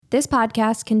This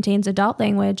podcast contains adult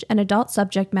language and adult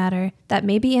subject matter that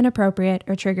may be inappropriate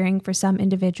or triggering for some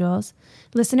individuals.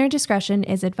 Listener discretion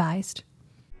is advised.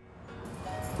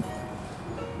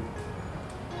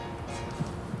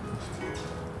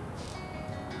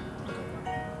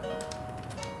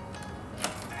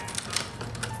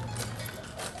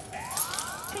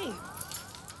 Hey.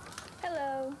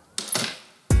 Hello.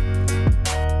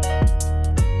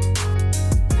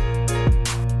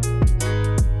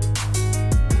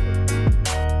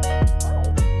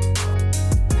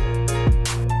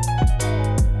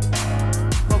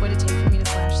 What would it take for me to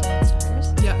slash someone's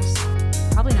tires?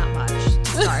 Yes. Probably not much to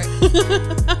start.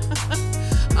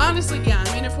 Honestly, yeah.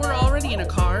 I mean, if we're already in a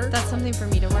car, That's something for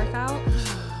me to work out.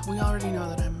 we already know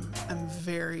that I'm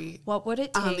very What would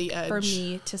it on the take for edge.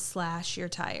 me to slash your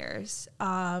tires?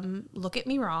 Look at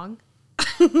me wrong.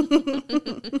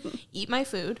 Eat my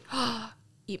food.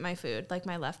 Eat my food, like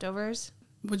my leftovers.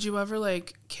 Would you ever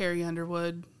like Carrie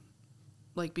Underwood,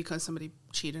 like because somebody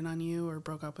cheated on you or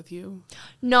broke up with you,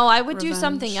 No, I would do Revenge.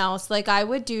 something else. Like I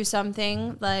would do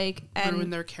something like, ruin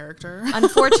and their character?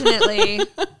 unfortunately,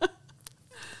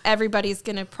 everybody's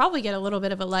gonna probably get a little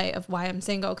bit of a light of why I'm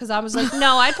single, because I was like,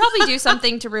 no, I'd probably do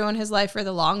something to ruin his life for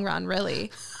the long run,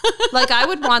 really. Like I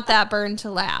would want that burn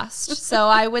to last. So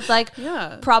I would like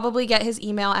Yeah. probably get his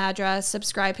email address,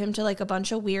 subscribe him to like a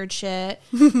bunch of weird shit,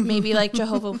 maybe like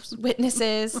Jehovah's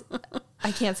Witnesses.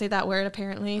 I can't say that word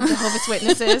apparently. Jehovah's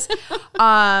Witnesses.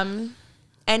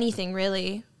 Anything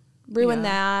really. Ruin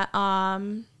that.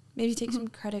 Maybe take some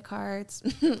credit cards.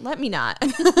 Let me not.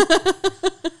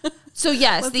 So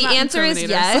yes, Let's the not answer is incriminate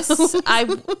yes.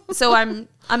 ourselves.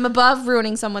 I'm above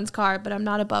ruining someone's car, but I'm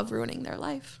not above ruining their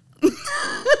life.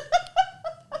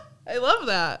 I love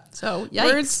that. So yikes.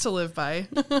 Words to live by.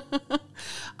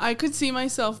 I could see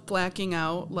myself blacking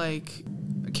out like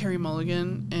Carrie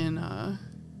Mulligan in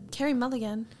Carrie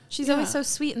Mulligan. She's Yeah. always so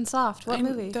sweet and soft. What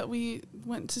movie? that we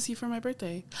went to see for my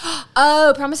birthday.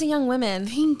 Oh, Promising Young Women.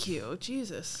 Thank you,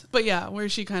 Jesus. But yeah, where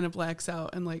she kind of blacks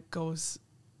out and like goes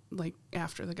like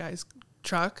after the guy's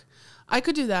truck. I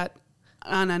could do that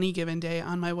on any given day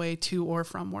on my way to or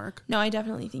from work. No, I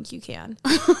definitely think you can.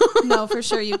 No, for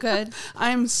sure you could.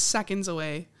 I'm seconds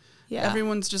away. Yeah.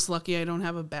 Everyone's just lucky I don't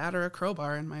have a bat or a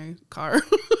crowbar in my car.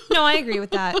 No, I agree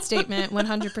with that statement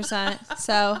 100%.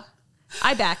 So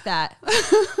I back that.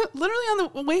 Literally on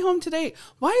the way home today,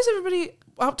 why does everybody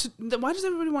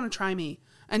want to try me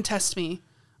and test me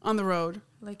on the road?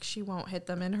 Like she won't hit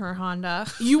them in her Honda.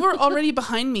 You were already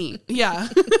behind me. Yeah.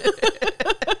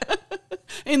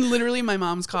 In literally my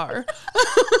mom's car.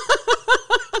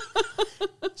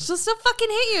 She'll still fucking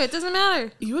hit you. It doesn't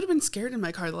matter. You would have been scared in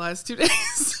my car the last 2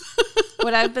 days.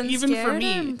 Would I've been Even scared for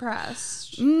me. or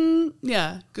impressed?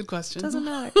 Yeah, good question. Doesn't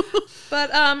matter.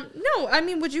 But no, I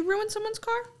mean, would you ruin someone's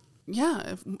car? Yeah,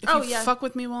 if Oh, you yeah. fuck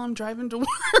with me while I'm driving to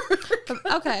work.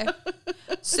 Okay.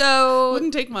 So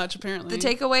Wouldn't take much, apparently. the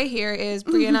takeaway here is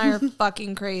Brie and I are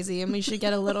fucking crazy and we should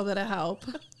get a little bit of help.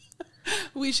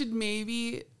 We should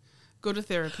maybe go to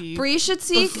therapy. Brie should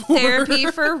seek Before. therapy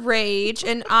for rage,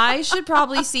 and I should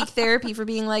probably seek therapy for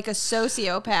being like a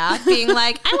sociopath, being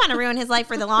like, I want to ruin his life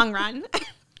for the long run.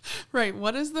 Right.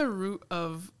 What is the root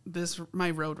of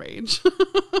my road rage?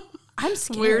 I'm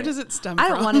scared. Where does it stem I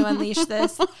from? don't want to unleash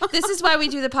this. This is why we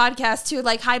do the podcast to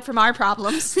like hide from our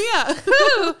problems. Yeah.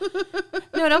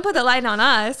 No, don't put the light on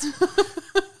us.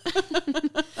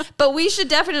 But we should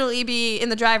definitely be in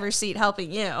the driver's seat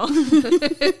helping you.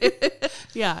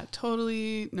 Yeah,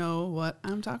 totally know what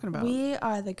I'm talking about. We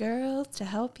are the girls to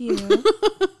help you.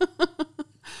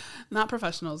 Not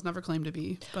professionals, never claim to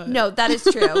be. But No, that is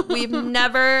true.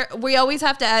 We always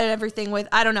have to edit everything with,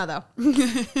 I don't know though.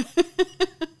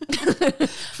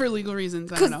 for legal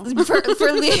reasons, I don't know.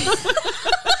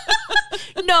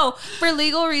 No, for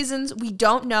legal reasons, we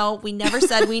don't know. We never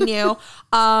said we knew.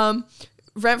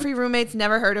 Rent-free roommates,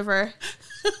 never heard of her.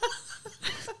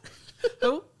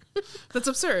 Oh, that's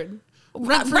absurd.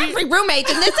 Rent-free roommates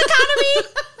in this economy?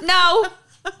 No,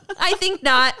 I think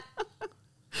not.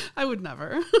 I would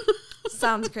never.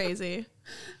 Sounds crazy.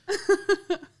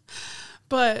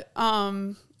 But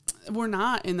we're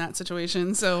not in that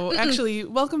situation. So actually,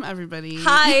 welcome everybody.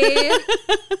 Hi,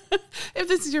 If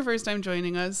this is your first time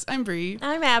joining us, I'm Brie.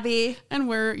 I'm Abby. And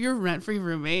we're your rent-free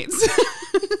roommates.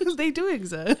 They do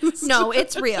exist. No,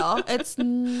 it's real. It's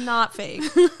not fake.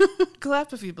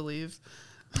 Clap if you believe.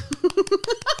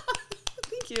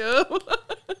 Thank you.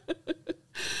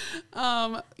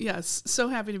 Yes, so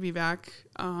happy to be back.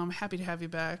 Happy to have you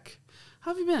back.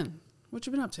 How have you been? What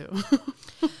you been up to?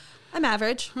 I'm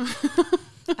average.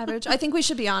 Average. I think we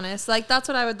should be honest. Like, that's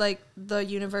what I would like the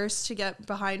universe to get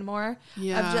behind more.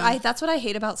 Yeah. That's what I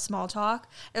hate about small talk.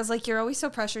 It's like, you're always so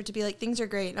pressured to be like, things are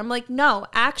great. And I'm like, no,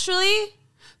 actually,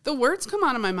 The words come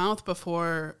out of my mouth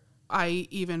before I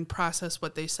even process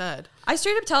what they said. I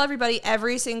straight up tell everybody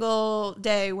every single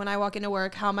day when I walk into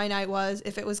work how my night was,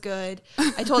 if it was good.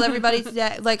 I told everybody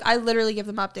today, like, I literally give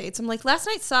them updates. I'm like, last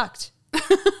night sucked.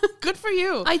 Good for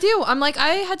you. I do. I'm like, I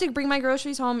had to bring my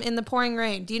groceries home in the pouring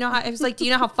rain. Do you know how? I was like, do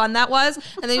you know how fun that was?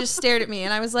 And they just stared at me,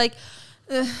 and I was like,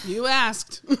 You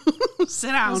asked.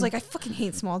 Sit down. I was like, I fucking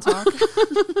hate small talk.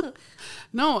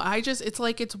 No, it's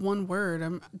like it's one word.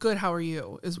 I'm good. How are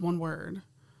you? Is one word.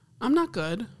 I'm not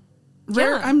good.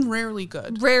 Yeah. I'm rarely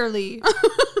good. Rarely.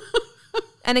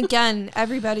 And again,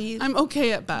 everybody, I'm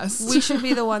okay at best. we should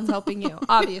be the ones helping you.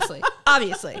 Obviously.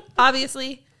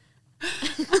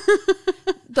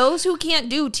 Those who can't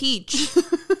do, teach.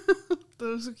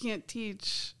 Those who can't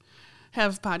teach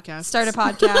have podcasts. Start a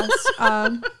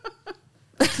podcast.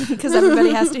 Because everybody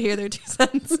has to hear their 2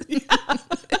 cents.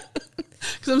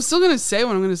 Because I'm still going to say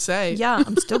what I'm going to say. Yeah,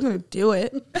 I'm still going to do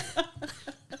it.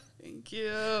 Thank you.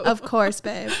 Of course,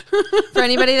 babe. For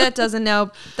anybody that doesn't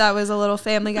know, that was a little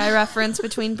Family Guy reference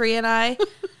between Brie and I.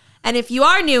 And if you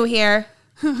are new here,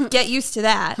 get used to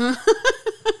that.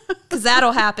 Because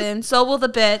that'll happen. So will the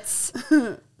bits.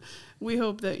 We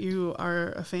hope that you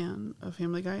are a fan of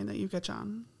Family Guy and that you catch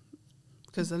on.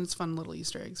 Because then it's fun little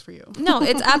Easter eggs for you. No,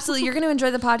 it's absolutely, you're going to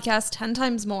enjoy the podcast 10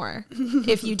 times more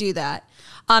if you do that.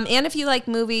 And if you like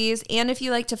movies, and if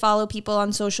you like to follow people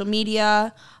on social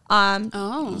media.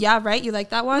 Yeah, right? You like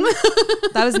that one?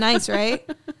 That was nice, right?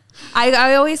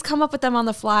 I always come up with them on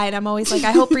the fly, and I'm always like,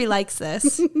 I hope Brie likes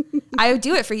this. I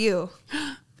do it for you.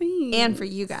 Thanks. And for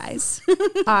you guys.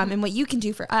 And what you can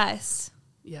do for us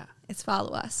Yeah. is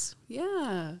follow us.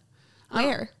 Yeah.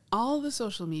 Where? All the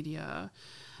social media.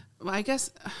 Well, I guess,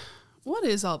 what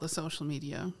is all the social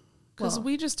media? Because Well.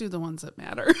 we just do the ones that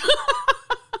matter.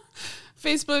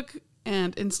 Facebook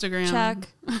and Instagram.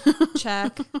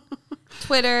 Check.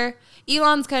 Twitter.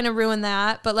 Elon's kind of ruined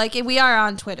that, but like we are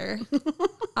on Twitter.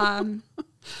 But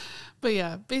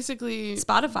yeah, basically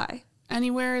Spotify.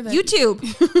 anywhere that YouTube.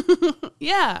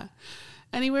 Yeah.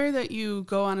 Anywhere that you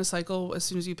go on a cycle, as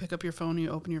soon as you pick up your phone, you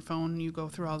open your phone, you go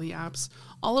through all the apps,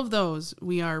 all of those,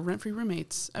 we are rent-free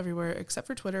roommates everywhere except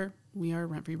for Twitter. We are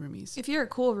rent-free roomies. If you're a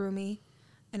cool roomie,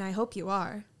 and I hope you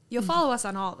are, you'll follow us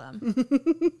on all of them.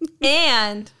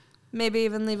 And maybe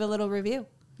even leave a little review.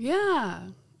 Yeah.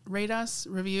 Rate us,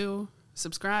 review,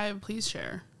 subscribe, please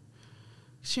share.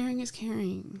 Sharing is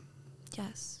caring.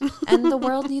 Yes. And the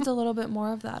world needs a little bit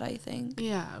more of that, I think.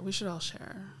 Yeah, we should all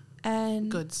share And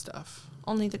good stuff.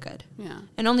 only the good. Yeah.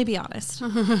 And only be honest.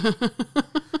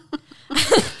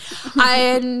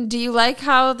 And do you like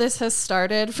how this has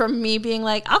started from me being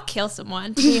like, I'll kill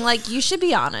someone, to being like, you should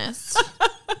be honest.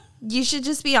 You should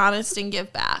just be honest and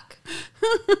give back.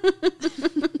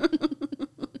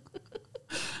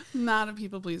 Not a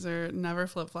people pleaser. Never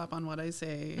flip flop on what I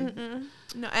say.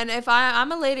 No, and if I'm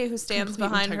a lady who stands Complete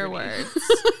behind her integrity. words.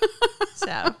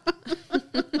 So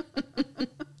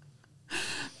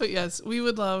But yes, we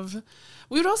would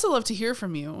also love to hear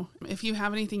from you. If you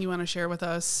have anything you want to share with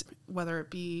us, whether it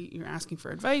be you're asking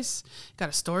for advice, got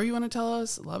a story you want to tell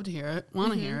us, love to hear it,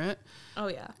 want to hear it. oh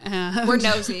yeah. And We're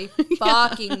nosy.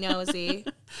 Fucking nosy.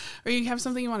 or you have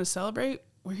something you want to celebrate,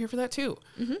 we're here for that too.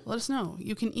 Let us know.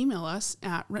 You can email us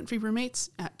at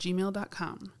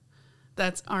rentfreeroommates@gmail.com.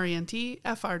 That's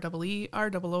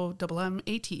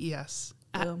RENTFREEROOMMATES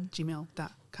Boom.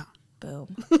 @gmail.com.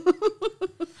 Boom.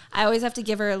 I always have to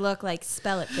give her a look like,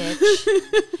 spell it, bitch.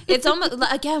 It's almost,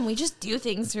 again, we just do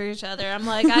things for each other. I'm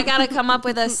like, I got to come up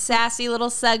with a sassy little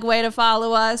segue to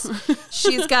follow us.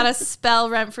 She's got to spell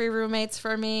rent-free roommates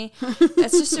for me.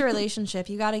 It's just a relationship.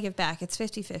 You got to give back. It's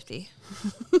 50-50.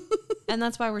 And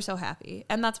that's why we're so happy.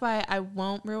 And that's why I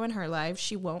won't ruin her life.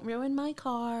 She won't ruin my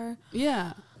car.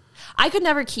 Yeah. I could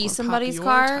never key Or pop somebody's your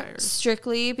car tires.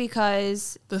 strictly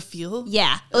because, The feel?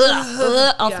 yeah,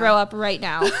 I'll Yeah. throw up right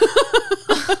now.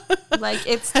 Like,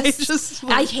 it's I just, just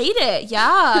I hate it.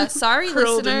 Yeah. Sorry,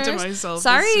 curled listeners. into myself as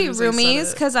Sorry, soon as I said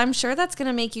roomies, it. because I'm sure that's going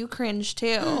to make you cringe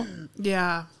too.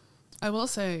 Yeah. I will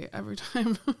say every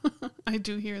time I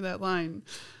do hear that line,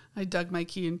 I dug my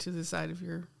key into the side of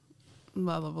your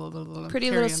blah, blah, blah, blah, blah. Pretty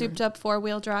Carrie Little Underwood. Souped Up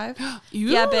 4-wheel drive. You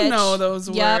Yeah, bitch. know those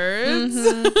Yep. words.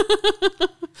 Mhm.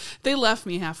 They left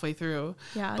me halfway through.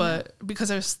 Yeah, I But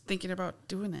because I was thinking about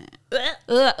doing it.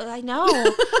 Ugh, I know.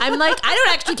 I'm like, I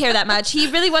don't actually care that much. He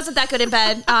really wasn't that good in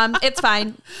bed. It's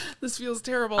fine. This feels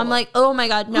terrible. I'm like, oh my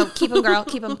God, no, keep him, girl.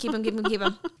 Keep him, keep him, keep him, keep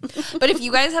him. But if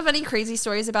you guys have any crazy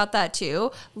stories about that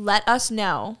too, let us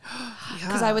know.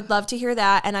 Because I would love to hear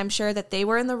that. And I'm sure that they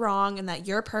were in the wrong and that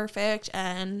you're perfect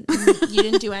and you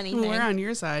didn't do anything. We're on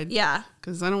your side. Yeah.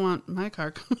 Because I don't want my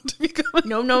car to be going.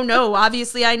 No.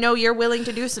 Obviously, I know you're willing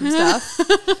to do some stuff.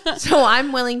 So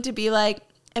I'm willing to be like,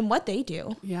 and what they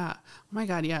do. Yeah. Oh my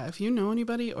God. Yeah. If you know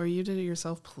anybody or you did it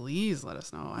yourself, please let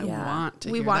us know. I want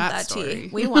to hear that story. tea.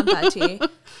 We want that tea.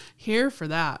 Here for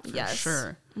that, for Yes.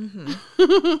 sure.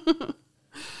 Mm-hmm.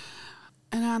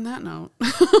 And on that note,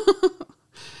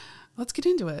 let's get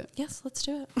into it. Yes, let's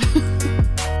do it.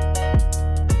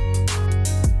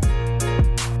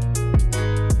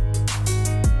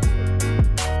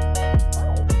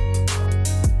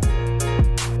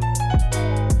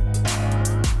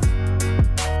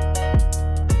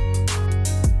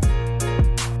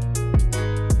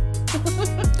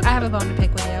 I have a bone to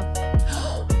pick with you.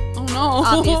 Oh no.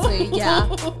 Obviously, yeah.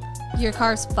 Your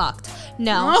car's fucked.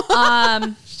 No.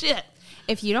 Shit.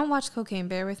 If you don't watch Cocaine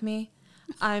Bear with me,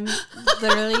 I'm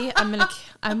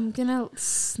gonna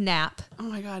snap. Oh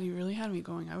my God, you really had me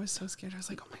going. I was so scared. I was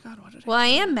like, oh my God, what did Well, I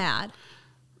am mad.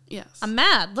 Yes. I'm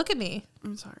mad. Look at me.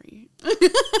 I'm sorry.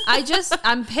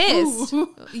 I'm pissed.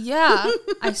 Yeah.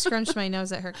 I scrunched my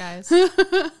nose at her, guys.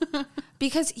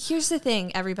 Because here's the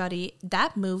thing, everybody.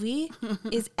 That movie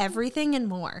is everything and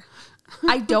more.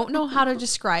 I don't know how to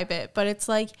describe it, but it's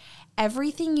like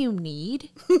everything you need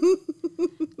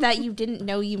that you didn't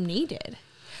know you needed.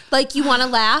 Like, you want to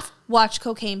laugh? Watch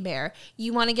Cocaine Bear.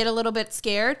 You want to get a little bit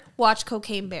scared? Watch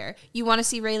Cocaine Bear. You want to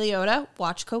see Ray Liotta?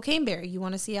 Watch Cocaine Bear. You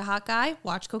want to see a hot guy?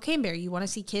 Watch Cocaine Bear. You want to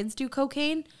see kids do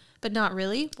cocaine, but not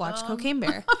really? Watch Cocaine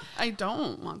Bear. I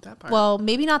don't want that part. Well,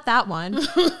 maybe not that one,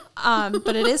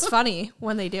 but it is funny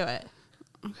when they do it.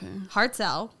 Okay. Hard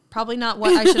sell. Probably not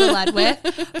what I should have led with,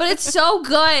 but it's so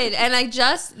good, and I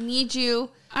just need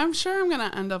you. I'm sure I'm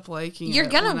gonna end up liking it. You're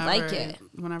gonna whenever like it.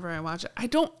 whenever I watch it. I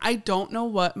don't know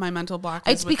what my mental block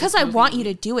is. It's because I want you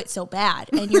to do it so bad,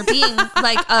 and you're being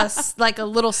like a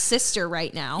little sister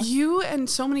right now. You and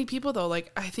so many people though,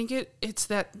 like I think it's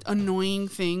that annoying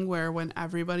thing where when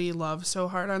everybody loves so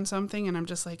hard on something, and I'm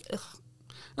just like,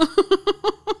 ugh.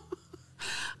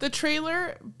 The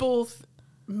trailer both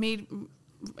made.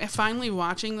 Finally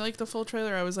watching like the full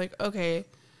trailer, I was like, okay,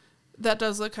 that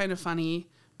does look kind of funny.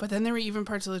 But then there were even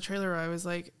parts of the trailer where I was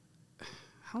like,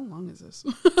 how long is this?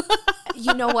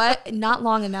 You know what? Not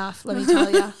long enough, let me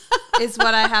tell you, is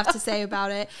what I have to say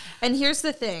about it. And here's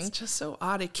the thing. It's just so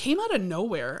odd. It came out of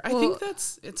nowhere. I think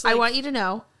it's like, I want you to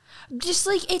know, just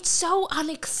like, it's so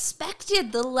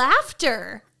unexpected. The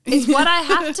laughter is what I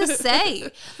have to say.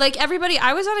 Like, everybody,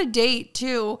 I was on a date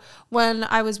too when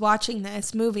I was watching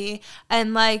this movie.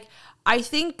 And like, I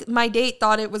think my date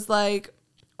thought it was like,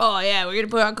 oh yeah, we're gonna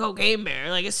put on Cocaine Bear,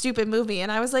 like a stupid movie.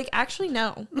 And I was like, actually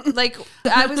no. Like,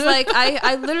 I was like,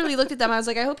 I literally looked at them. I was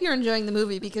like, I hope you're enjoying the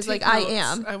movie because take like notes. I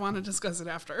am. I want to discuss it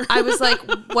after. I was like,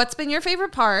 what's been your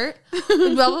favorite part? Blah,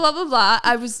 blah, blah, blah, blah.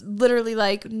 I was literally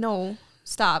like, no,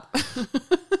 stop.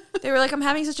 They were like, I'm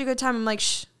having such a good time. I'm like,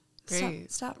 shh,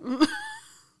 Great. stop.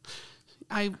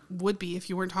 I would be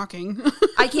if you weren't talking.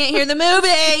 I can't hear the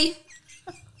movie.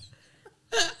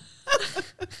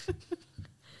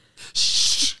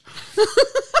 Shh.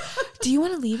 Do you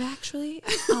want to leave, actually?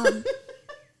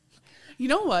 You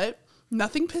know what?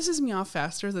 Nothing pisses me off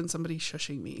faster than somebody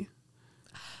shushing me.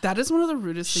 That is one of the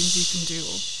rudest things you can do.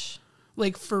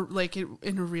 Like for like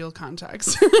in a real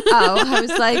context. Oh, I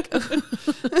was like,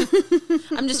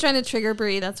 I'm just trying to trigger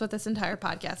Brie. That's what this entire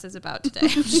podcast is about today.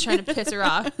 I'm just trying to piss her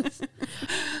off.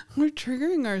 We're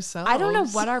triggering ourselves. I don't know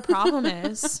what our problem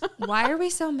is. Why are we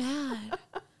so mad?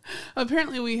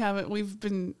 Apparently we've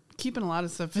been keeping a lot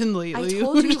of stuff in lately. I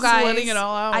told We're you just guys. letting it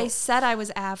all out. I said I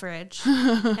was average,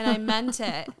 and I meant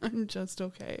it. I'm just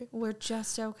okay. We're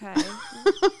just okay.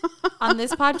 On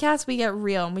this podcast, we get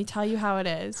real and we tell you how it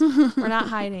is. We're not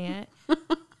hiding it.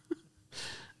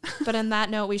 But on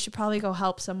that note, we should probably go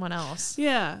help someone else.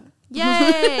 Yeah.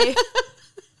 Yay!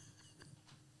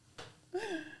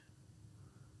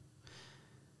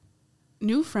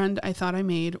 New friend I thought I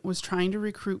made was trying to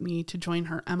recruit me to join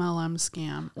her MLM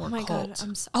scam or Oh my cult.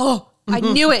 God. I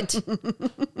knew it.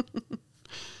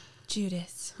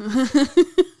 Judas.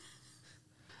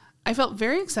 I felt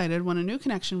very excited when a new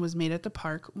connection was made at the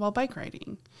park while bike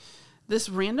riding. This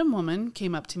random woman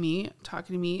came up to me,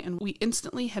 talking to me, and we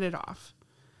instantly hit it off.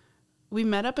 We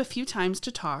met up a few times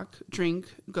to talk,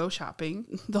 drink, go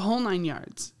shopping, the whole 9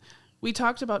 yards. We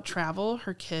talked about travel,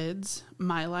 her kids,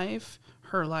 my life,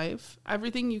 her life,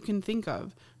 everything you can think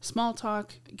of. Small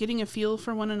talk, getting a feel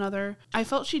for one another. I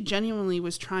felt she genuinely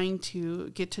was trying to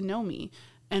get to know me.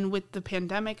 And with the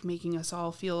pandemic making us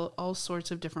all feel all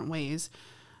sorts of different ways,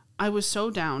 I was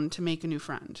so down to make a new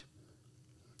friend.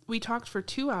 We talked for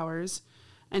 2 hours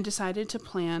and decided to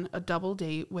plan a double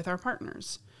date with our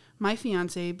partners. My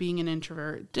fiance, being an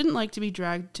introvert, didn't like to be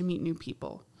dragged to meet new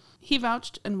people. He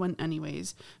vouched and went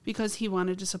anyways because he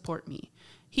wanted to support me.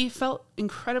 He felt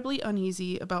incredibly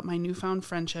uneasy about my newfound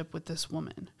friendship with this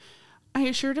woman. I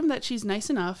assured him that she's nice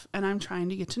enough and I'm trying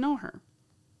to get to know her.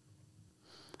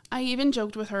 I even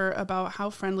joked with her about how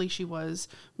friendly she was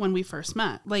when we first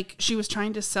met, like she was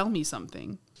trying to sell me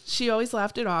something. She always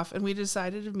laughed it off and we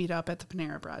decided to meet up at the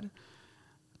Panera Bread.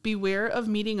 Beware of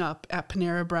meeting up at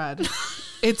Panera Bread.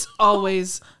 It's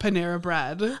always Panera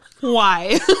Bread. Why?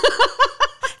 Is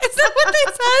that what they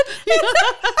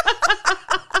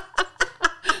said?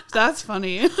 That's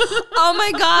funny. Oh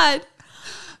my God.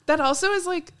 That also is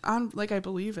like I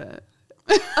believe it.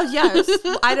 Oh yes.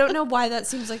 I don't know why that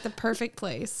seems like the perfect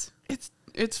place.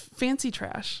 It's fancy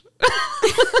trash.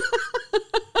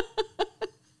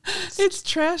 It's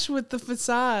trash with the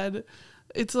facade.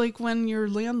 It's like when your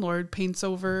landlord paints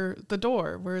over the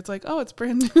door where it's like, oh, it's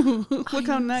brand new. Look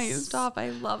how nice. Stop. I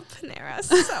love Panera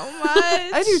so much.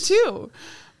 I do too.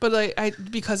 But like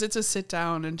because it's a sit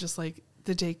down and just like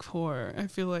the decor, I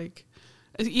feel like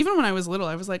even when I was little,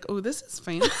 I was like, oh, this is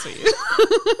fancy.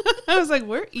 I was like,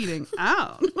 we're eating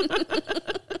out.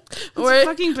 We're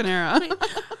fucking Panera.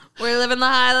 We're living the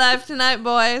high life tonight,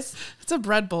 boys. It's a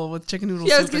bread bowl with chicken noodle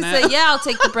Yeah, I was soup in going to it. say, yeah, I'll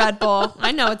take the bread bowl.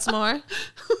 I know it's more.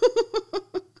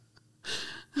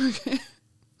 Okay.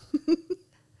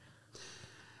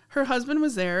 Her husband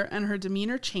was there and her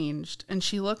demeanor changed and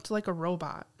she looked like a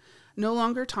robot, no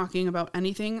longer talking about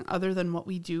anything other than what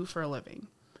we do for a living.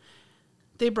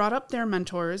 They brought up their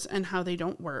mentors and how they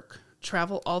don't work,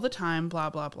 travel all the time, blah,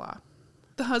 blah, blah.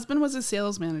 The husband was a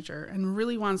sales manager and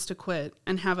really wants to quit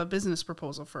and have a business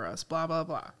proposal for us, blah, blah,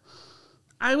 blah.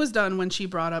 I was done when she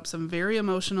brought up some very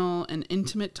emotional and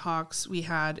intimate talks we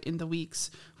had in the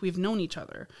weeks we've known each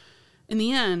other. In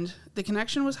the end, the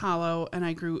connection was hollow and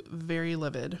I grew very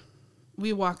livid.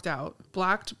 We walked out,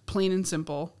 blocked, plain and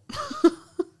simple.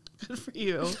 Good for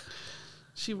you.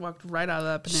 She walked right out of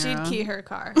that Panera. She'd key her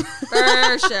car.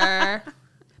 For sure.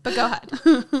 But go ahead.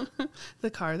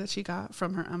 The car that she got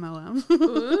from her MLM.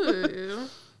 Ooh.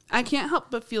 I can't help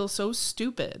but feel so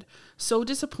stupid, so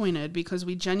disappointed because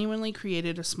we genuinely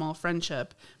created a small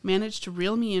friendship, managed to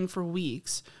reel me in for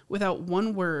weeks without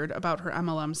one word about her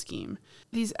MLM scheme.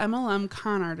 These MLM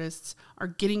con artists are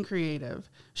getting creative.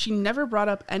 She never brought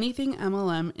up anything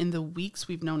MLM in the weeks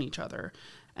we've known each other,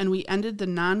 and we ended the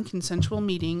non-consensual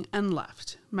meeting and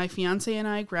left. My fiance and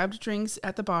I grabbed drinks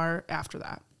at the bar after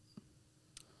that.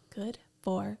 Good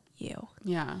for you.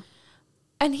 Yeah.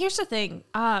 And here's the thing.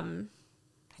 I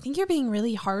think you're being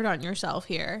really hard on yourself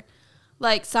here.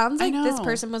 Like, sounds like this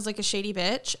person was like a shady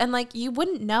bitch. And like, you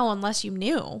wouldn't know unless you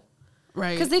knew.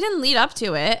 Right. Because they didn't lead up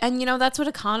to it. And you know, that's what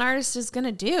a con artist is going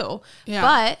to do. Yeah.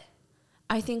 But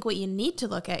I think what you need to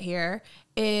look at here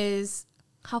is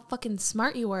how fucking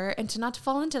smart you were and to not to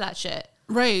fall into that shit.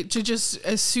 Right. To just,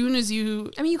 as soon as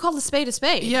you... I mean, you called a spade a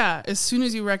spade. Yeah. As soon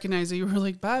as you recognize it, you were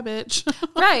like, bye, bitch.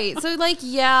 Right. So like,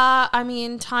 yeah, I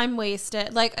mean, time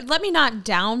wasted. Like, let me not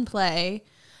downplay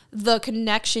the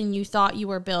connection you thought you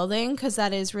were building, because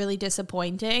that is really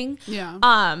disappointing. Yeah.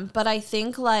 But I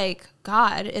think, like,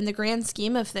 God, in the grand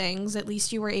scheme of things, at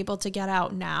least you were able to get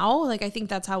out now. Like, I think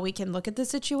that's how we can look at the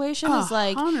situation. Is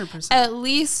like, 100%. at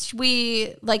least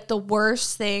we, like, the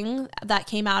worst thing that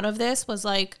came out of this was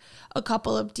like a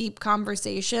couple of deep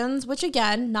conversations, which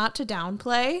again, not to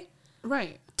downplay,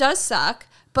 Right. does suck.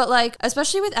 But, like,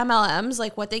 especially with MLMs,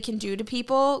 like, what they can do to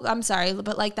people. I'm sorry,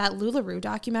 but, like, that LuLaRoe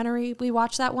documentary we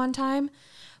watched that one time.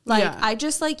 Like, Yeah. I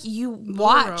just, like, you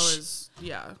watch. LuLaRoe is,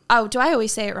 yeah. Oh, do I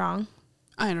always say it wrong?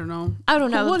 I don't know. I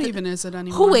don't know. What even is it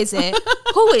anymore? Who is it?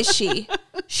 Who is she?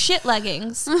 Shit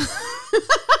leggings.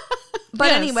 But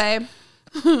Yes. anyway,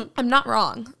 I'm not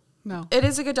wrong. No. It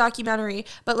is a good documentary,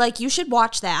 but like you should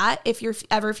watch that if you're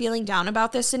ever feeling down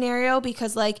about this scenario,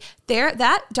 because like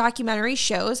that documentary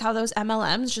shows how those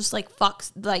MLMs just like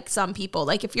fucks like some people.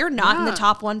 Like if you're not in the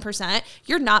top 1%,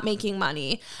 you're not making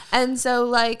money. And so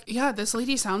like, Yeah, this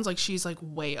lady sounds like she's like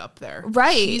way up there.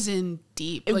 Right. She's in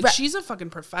deep. Like she's a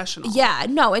fucking professional. yeah,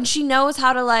 no, and she knows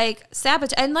how to like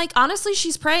sabotage. And like honestly,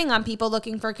 she's preying on people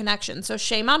looking for connection. So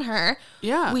shame on her.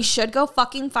 Yeah. We should go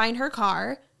fucking find her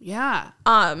car. Yeah.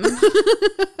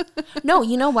 No,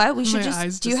 you know what? We should My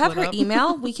eyes do you just have lit her up.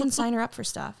 email? We can sign her up for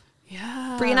stuff.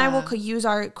 Yeah. Brie and I will use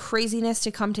our craziness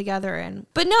to come together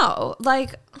but no,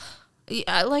 like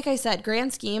I said,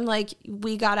 grand scheme, like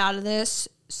we got out of this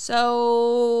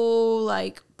so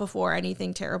like before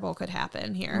anything terrible could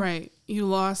happen here. Right. You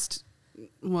lost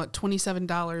what,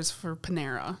 $27 for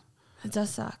Panera. It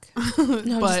does suck. No,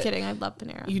 I'm But just kidding. I love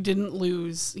Panera. You didn't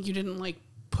like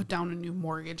put down a new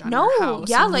mortgage on No, your house.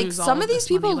 yeah, and like lose all some of these this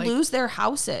money. people Like, lose their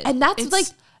houses. And that's like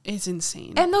it's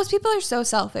insane. and those people are so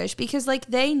selfish because like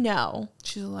they know.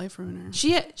 She's a life ruiner.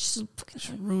 She's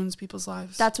She ruins people's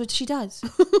lives. that's what she does.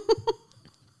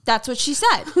 That's what she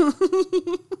said.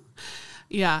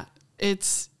 Yeah,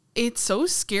 it's so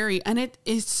scary, and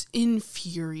it's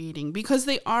infuriating because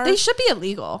they should be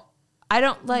illegal. I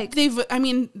don't like they've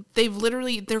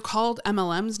literally, they're called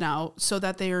MLMs now so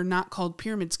that they are not called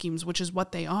pyramid schemes, which is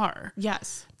what they are.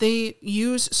 yes. They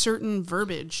use certain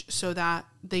verbiage so that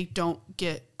they don't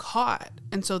get caught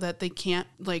and so that they can't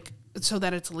so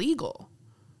that it's legal.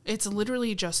 It's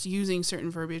literally just using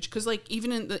certain verbiage because like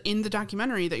even in the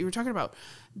documentary that you were talking about,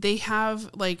 they have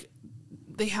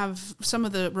some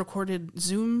of the recorded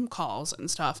Zoom calls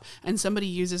and stuff, and somebody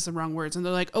uses the wrong words and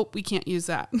they're like, oh, we can't use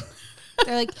that.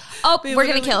 They're like, oh, we're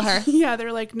going to kill her. Yeah,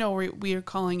 they're like, no, we are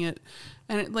calling it.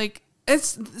 And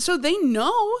it's so they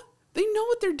know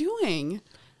what they're doing.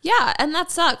 Yeah, and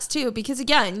that sucks too because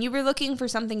again, you were looking for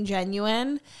something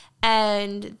genuine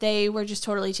and they were just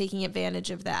totally taking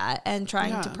advantage of that and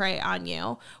trying to prey on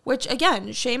you, which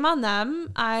again, shame on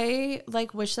them. I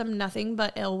wish them nothing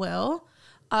but ill will.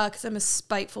 Because I'm a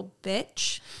spiteful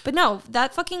bitch. But no,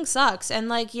 that fucking sucks. And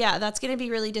that's going to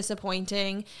be really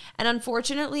disappointing. And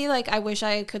unfortunately, I wish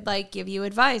I could give you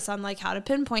advice on how to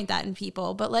pinpoint that in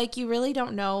people. But you really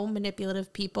don't know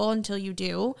manipulative people until you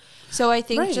do. So I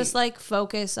think just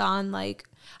focus on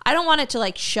I don't want it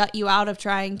to shut you out of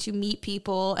trying to meet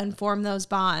people and form those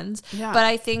bonds. Yeah. But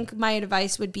I think my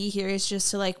advice would be here is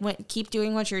just to keep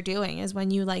doing what you're doing is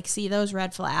when you see those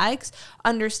red flags,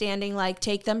 understanding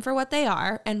take them for what they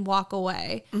are and walk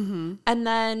away. Mm-hmm. And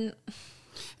then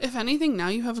if anything, now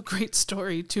you have a great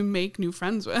story to make new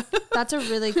friends with. That's a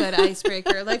really good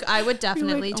icebreaker. I would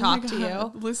definitely talk to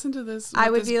you. Listen to this. I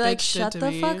would be shut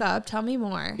the fuck up. Tell me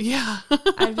more. Yeah.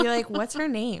 I'd be what's her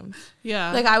name?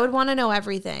 Yeah. I would want to know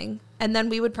everything. And then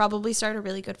we would probably start a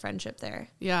really good friendship there.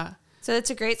 Yeah. So it's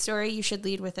a great story. You should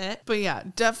lead with it. But yeah,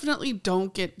 definitely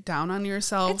don't get down on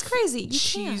yourself. It's crazy.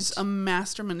 She's a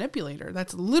master manipulator.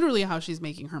 That's literally how she's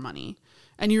making her money.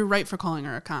 And you're right for calling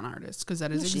her a con artist because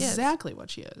that is exactly what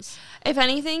she is. If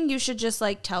anything, you should just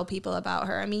tell people about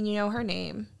her. I mean, you know her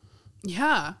name.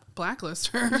 Yeah, blacklist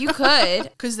her. You could.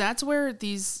 Because that's where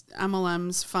these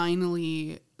MLMs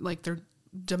finally, their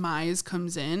demise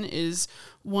comes in is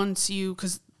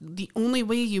because the only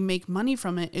way you make money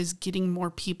from it is getting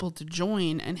more people to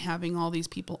join and having all these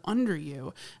people under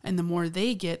you. And the more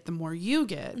they get, the more you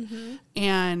get. Mm-hmm.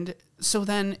 And so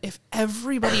then if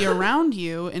everybody around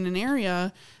you in an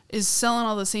area is selling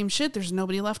all the same shit, there's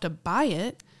nobody left to buy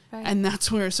it. Right. And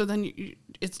that's where, so then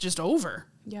it's just over.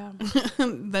 Yeah.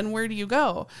 Then where do you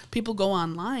go? People go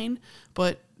online,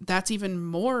 but that's even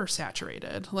more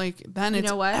saturated. Then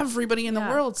it's everybody in the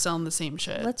world selling the same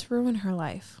shit. Let's ruin her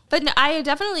life. But no, I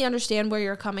definitely understand where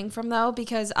you're coming from though,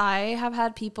 because I have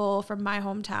had people from my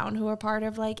hometown who are part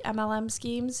of MLM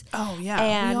schemes. Oh yeah.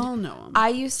 And we all know them. I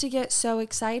used to get so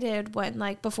excited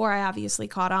when before I obviously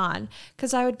caught on,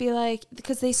 because I would be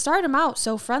because they start them out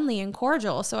so friendly and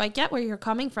cordial. So I get where you're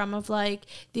coming from of the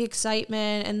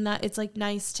excitement and that it's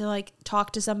nice to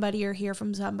talk to somebody or hear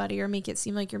from somebody or make it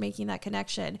seem like you're making that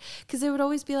connection. Because they would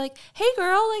always be hey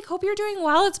girl, hope you're doing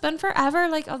well, it's been forever,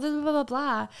 oh, blah, blah, blah,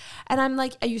 blah. And I'm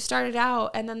you started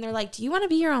out, and then they're do you want to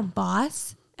be your own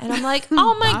boss? And I'm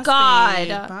oh my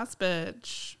God. Boss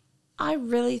bitch. I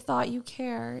really thought you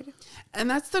cared. And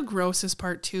that's the grossest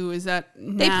part too, is that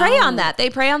they prey on that. They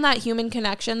prey on that human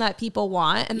connection that people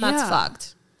want, and that's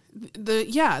fucked.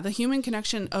 The human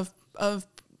connection of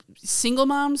single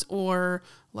moms or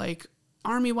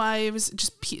army wives,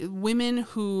 just women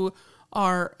who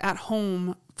are at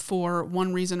home for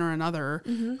one reason or another,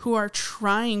 mm-hmm. who are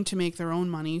trying to make their own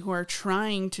money, who are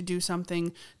trying to do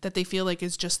something that they feel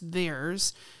is just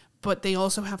theirs, but they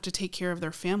also have to take care of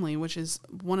their family, which is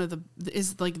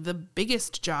the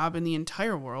biggest job in the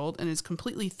entire world and is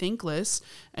completely thankless,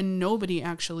 and nobody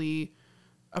actually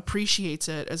appreciates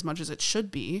it as much as it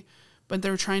should be. But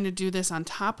they're trying to do this on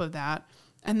top of that,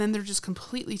 and then they're just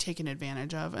completely taken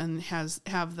advantage of and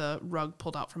have the rug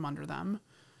pulled out from under them.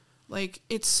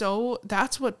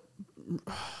 That's what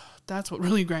That's what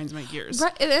really grinds my gears.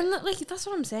 Right, and like that's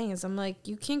what I'm saying is I'm like,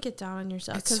 you can't get down on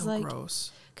yourself. It's so like,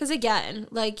 gross. Because again,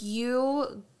 like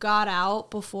you got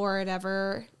out before it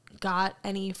ever got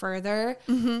any further.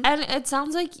 And it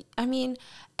sounds like, I mean,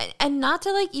 and not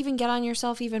to like even get on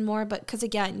yourself even more, but because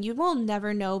again, you will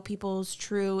never know people's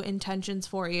true intentions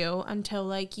for you until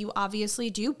like you obviously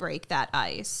do break that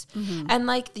ice. And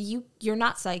like you're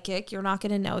not psychic. You're not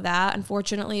going to know that.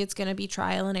 Unfortunately, it's going to be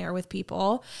trial and error with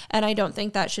people. And I don't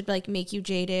think that should like make you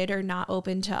jaded or not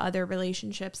open to other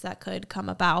relationships that could come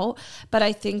about. But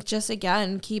I think just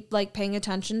again, keep like paying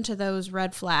attention to those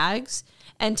red flags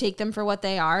and take them for what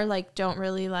they are. Like, don't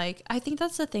really like, I think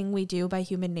that's the thing we do by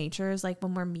human nature is like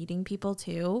when we're meeting people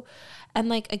too. And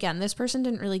like, again, this person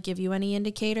didn't really give you any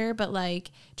indicator, but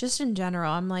like just in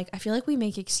general, I'm like, I feel like we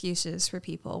make excuses for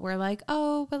people. We're like,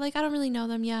 oh, but like, I don't really know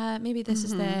them yet. Maybe this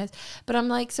is this. But I'm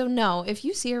like, so no, if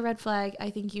you see a red flag, I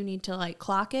think you need to like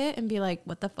clock it and be like,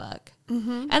 what the fuck?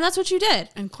 And that's what you did.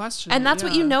 And question. And that's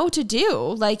what you know to do.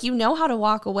 Like, you know how to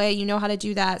walk away. You know how to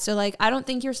do that. So, like, I don't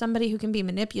think you're somebody who can be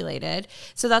manipulated.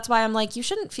 So that's why I'm like, you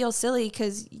shouldn't feel silly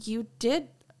because you did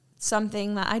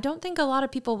something that I don't think a lot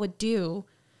of people would do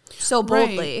so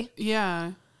boldly. Right.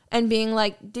 Yeah. And being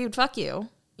like, dude, fuck you.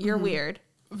 You're weird.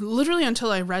 Literally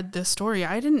until I read this story,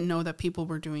 I didn't know that people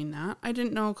were doing that. I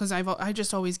didn't know because I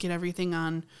just always get everything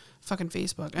on fucking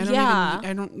Facebook.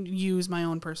 I don't use my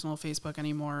own personal Facebook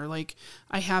anymore. Like,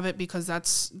 I have it because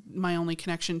that's my only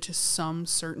connection to some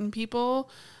certain people,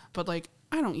 but like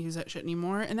I don't use that shit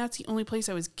anymore. And that's the only place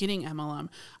I was getting MLM.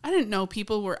 I didn't know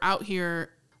people were out here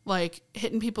like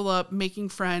hitting people up, making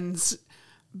friends,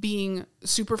 being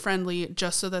super friendly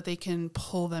just so that they can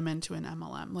pull them into an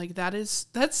MLM. Like that's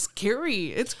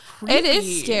scary. It's creepy. It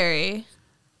is scary.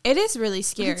 It is really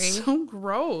scary. It's so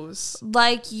gross.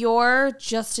 Like, you're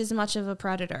just as much of a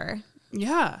predator.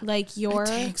 Yeah. Like, you're... It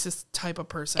takes this type of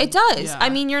person. It does. Yeah.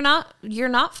 I mean, you're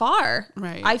not far.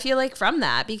 Right. I feel like from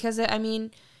that because,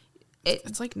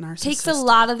 it's like narcissistic. Takes a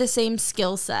lot of the same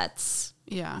skill sets.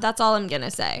 Yeah. That's all I'm going to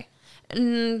say.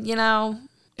 And, you know...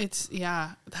 It's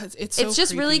it's so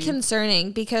just really creepy.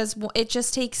 concerning because it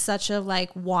just takes such a,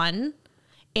 like,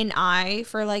 an eye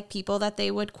for, like, people that they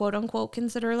would, quote unquote,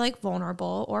 consider, like,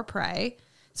 vulnerable or prey.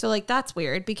 So, like, that's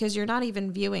weird because you're not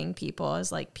even viewing people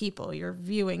as, like, people. You're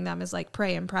viewing them as, like,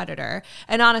 prey and predator.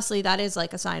 And honestly, that is,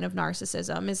 like, a sign of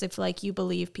narcissism is if, like, you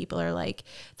believe people are, like,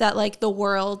 that, like, the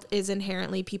world is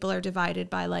inherently, people are divided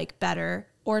by, like, better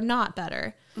or not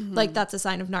better. Like, that's a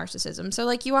sign of narcissism. So,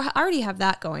 like, you already have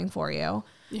that going for you.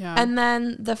 Yeah. And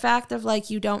then the fact of, like,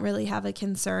 you don't really have a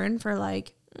concern for,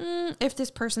 like, if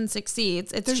this person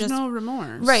succeeds, it's There's just no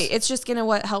remorse. Right. It's just going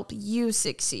to help you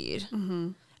succeed.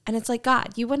 And it's like, God,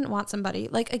 you wouldn't want somebody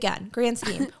like, again, grand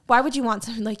scheme. Why would you want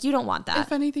something like, you don't want that.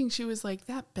 If anything, she was like,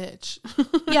 that bitch.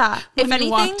 Yeah. When If anything,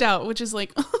 walked out, which is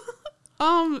like,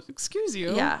 excuse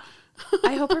you. yeah.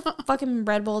 I hope her fucking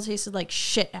Red Bull tasted like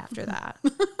shit after that.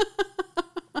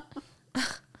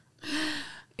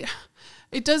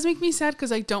 It does make me sad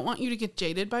because I don't want you to get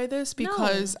jaded by this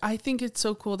because I think it's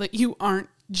so cool that you aren't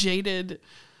jaded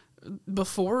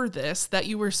before this, that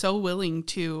you were so willing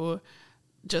to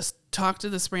just talk to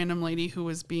this random lady who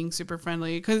was being super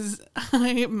friendly. Because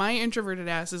my introverted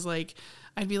ass is like,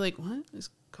 I'd be like, what is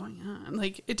going on?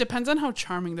 Like, it depends on how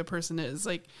charming the person is.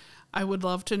 Like, I would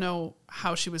love to know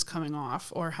how she was coming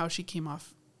off or how she came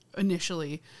off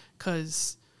initially,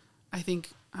 because I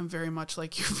think I'm very much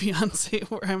like your fiance,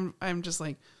 where I'm just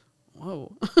like,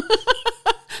 whoa,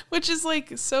 which is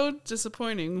like so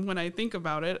disappointing when I think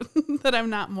about it, that I'm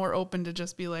not more open to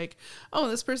just be like, oh,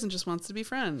 this person just wants to be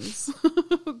friends.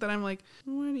 That I'm like,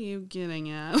 what are you getting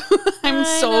at? I'm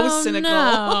so cynical.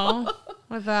 Know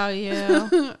about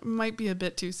you. Might be a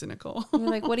bit too cynical. You're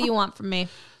like, what do you want from me?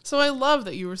 So I love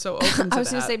that you were so open to that. I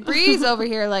was going to say, Bree's over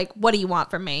here like, what do you want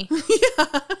from me?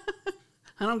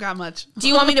 I don't got much. Do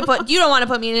you want me to you don't want to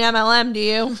put me in an MLM, do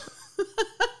you?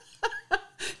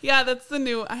 Yeah, that's the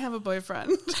new, I have a boyfriend.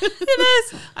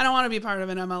 It is. I don't want to be part of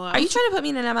an MLM. Are you trying to put me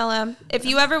in an MLM? If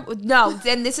you ever, no,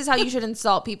 then this is how you should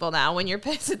insult people now when you're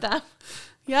pissed at them.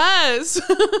 Yes.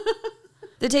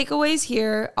 The takeaways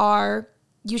here are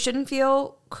you shouldn't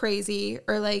feel crazy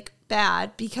or like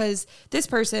bad because this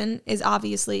person is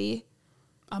obviously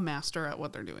a master at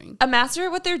what they're doing. A master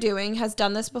at what they're doing, has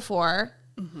done this before,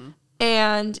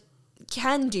 and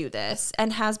can do this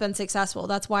and has been successful.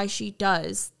 That's why she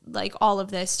does like all of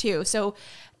this too. So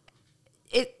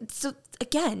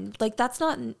again, like that's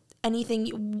not anything.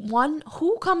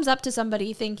 Who comes up to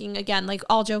somebody thinking, again, like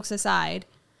all jokes aside,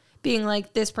 being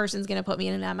like, this person's going to put me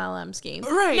in an MLM scheme.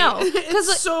 Right. No. It's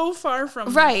like, so far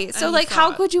from right. So any like, how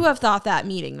thought. could you have thought that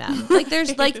meeting them? Like,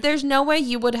 there's no way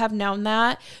you would have known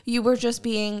that. You were just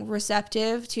being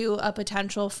receptive to a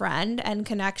potential friend and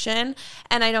connection.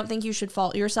 And I don't think you should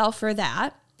fault yourself for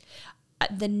that.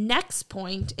 The next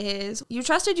point is you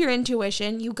trusted your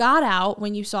intuition. You got out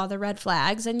when you saw the red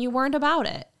flags and you weren't about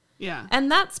it. Yeah.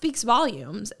 And that speaks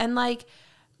volumes. And like,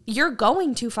 you're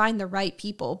going to find the right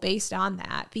people based on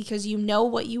that because you know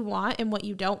what you want and what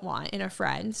you don't want in a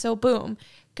friend. So boom,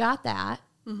 got that.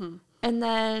 Mm-hmm. And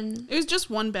then it was just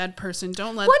one bad person.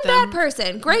 Don't let one them bad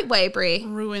person. Great way, Brie.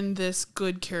 ruin this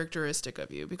good characteristic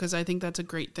of you, because I think that's a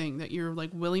great thing that you're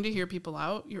like willing to hear people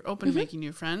out. You're open to making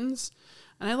new friends.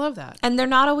 And I love that. And they're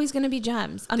not always going to be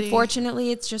gems.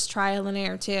 Unfortunately, it's just trial and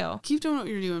error too. Keep doing what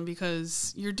you're doing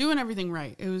because you're doing everything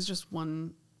right. It was just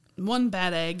one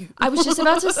bad egg. I was just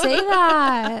about to say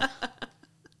that.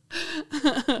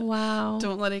 Wow.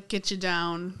 Don't let it get you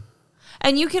down.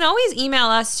 And you can always email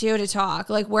us too to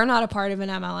talk. Like, we're not a part of an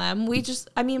MLM. We just,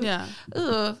 I mean,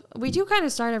 we do kind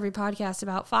of start every podcast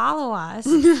about follow us.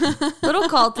 Little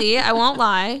culty, I won't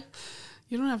lie.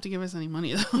 You don't have to give us any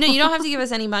money, though. No, you don't have to give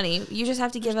us any money. You just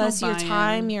have to give us your buy-in.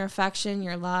 time, your affection,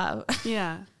 your love.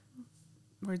 Yeah.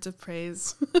 Words of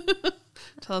praise.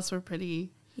 Tell us we're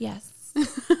pretty. Yes.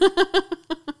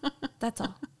 That's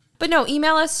all. But no,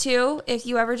 email us too if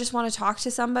you ever just want to talk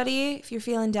to somebody. If you're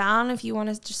feeling down, if you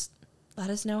want to just let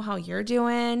us know how you're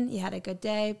doing. You had a good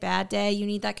day, bad day. You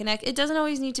need that connect. It doesn't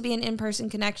always need to be an in-person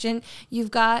connection. You've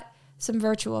got some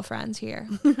virtual friends here.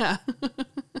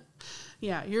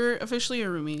 Yeah, you're officially a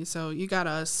roomie, so you got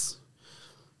us.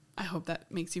 I hope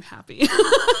that makes you happy. It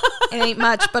ain't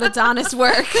much, but it's honest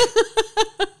work.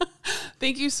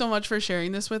 Thank you so much for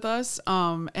sharing this with us,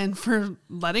 and for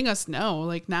letting us know.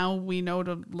 Like, now we know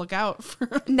to look out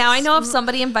for. Now I know if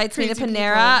somebody invites me to crazy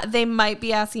Panera, people. they might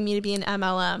be asking me to be an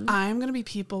MLM. I'm gonna be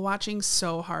people watching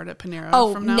so hard at Panera.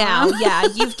 Oh, from now on. yeah.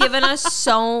 You've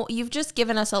just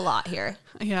given us a lot here.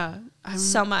 Yeah,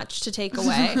 So much to take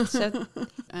away. So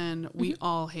and we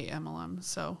all hate MLM,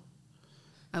 so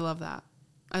I love that.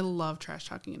 I love trash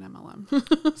talking in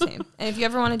MLM. same. And if you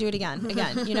ever want to do it again,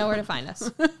 you know where to find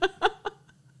us.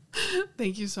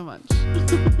 Thank you so much.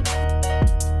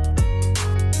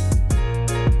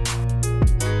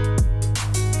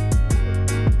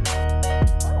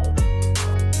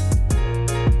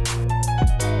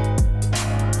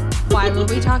 Why were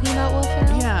we talking about Will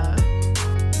Ferrell? Yeah.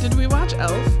 Did we watch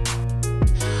Elf?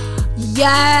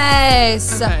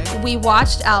 Yes. Okay. We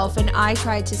watched Elf, and I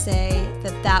tried to say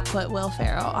that put Will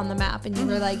Ferrell on the map, and you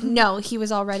were like, no, he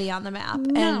was already on the map.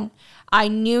 No. And I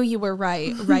knew you were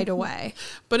right away.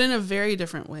 But in a very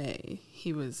different way.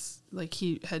 He was like,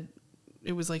 it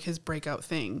was like his breakout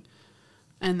thing.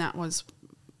 And that was,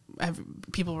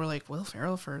 people were like, Will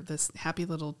Ferrell for this happy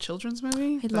little children's movie?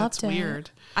 I loved it. That's weird.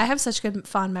 I have such good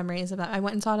fond memories about it. I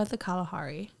went and saw it at the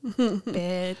Kalahari.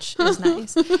 Bitch. It was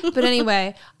nice. But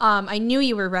anyway, I knew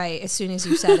you were right as soon as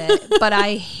you said it, but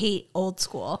I hate Old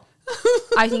School.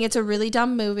 I think it's a really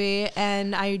dumb movie,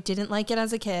 and I didn't like it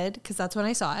as a kid because that's when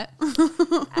I saw it.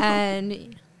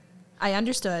 And I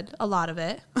understood a lot of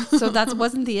it. So that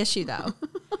wasn't the issue, though.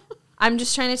 I'm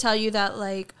just trying to tell you that,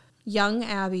 like, young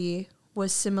Abby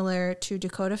was similar to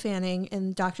Dakota Fanning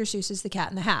in Dr. Seuss's The Cat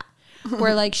in the Hat,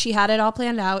 where, like, she had it all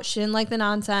planned out. She didn't like the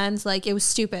nonsense. Like, it was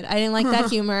stupid. I didn't like that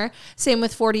humor. Same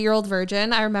with 40-Year-Old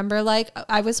Virgin. I remember, like,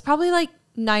 I was probably, like,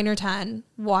 9 or 10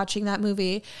 watching that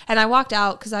movie, and I walked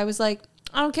out because I was like,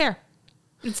 I don't care.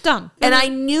 It's dumb. And I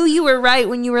knew you were right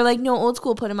when you were like, no, Old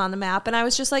School put him on the map. And I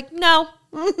was just like, no,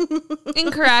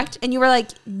 incorrect. And you were like,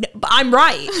 no, I'm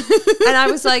right. And I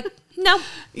was like, no.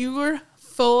 You were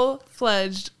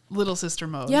full-fledged little sister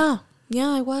mode. Yeah,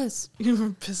 I was. You were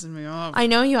pissing me off. I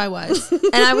know I was.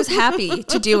 And I was happy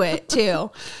to do it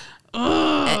too.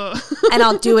 And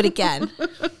I'll do it again.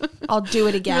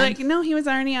 You're like, no, he was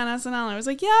already on SNL. I was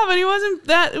like, yeah, but he wasn't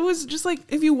that. It was just like,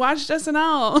 if you watched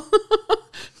SNL,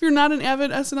 if you're not an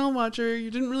avid SNL watcher, you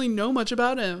didn't really know much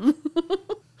about him.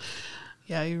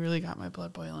 Yeah, you really got my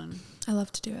blood boiling. I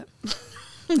love to do it.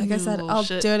 Like I said, I'll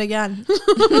shit. do it again.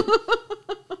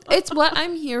 It's what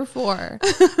I'm here for.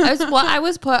 It's what I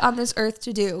was put on this earth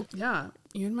to do. Yeah,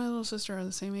 you and my little sister are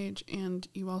the same age, and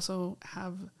you also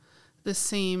have the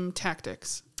same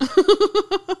tactics.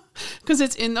 Because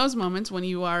it's in those moments when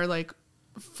you are like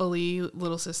fully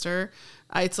little sister,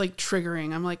 it's like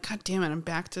triggering. I'm like, God damn it, I'm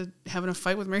back to having a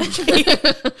fight with Mary Jane.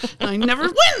 And I never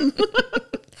win.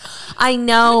 I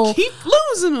know. Keep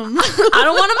losing them. I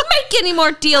don't want to make any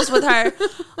more deals with her.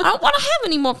 I don't want to have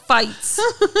any more fights.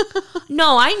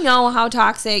 No, I know how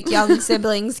toxic young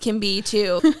siblings can be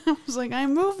too. I was like, I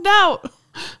moved out.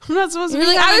 I'm not supposed to You're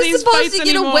be like, having I was these supposed fights to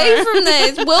get anymore. away from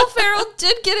this. Will Ferrell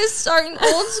did get his start in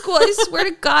Old School. I swear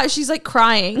to God, she's like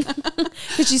crying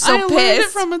because she's so I learned it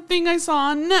pissed. from a thing I saw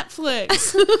on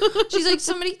Netflix. She's like,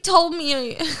 somebody told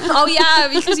me. Oh yeah,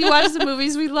 because you watch the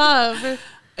movies we love.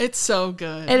 It's so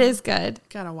good. It is good.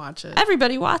 Gotta watch it.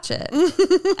 Everybody watch it.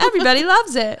 Everybody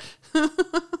loves it.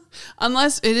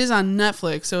 Unless it is on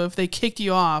Netflix. So if they kick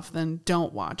you off, then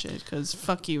don't watch it because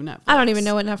fuck you, Netflix. I don't even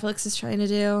know what Netflix is trying to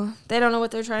do. They don't know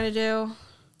what they're trying to do.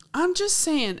 I'm just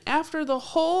saying, after the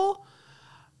whole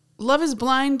Love is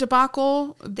Blind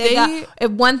debacle,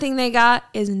 One thing they got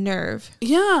is nerve.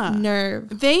 Yeah.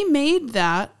 Nerve. They made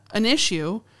that an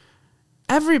issue.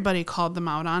 Everybody called them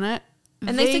out on it.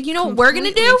 And they said, you know what we're going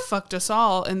to do? Fucked us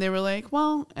all. And they were like,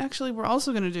 well, actually, we're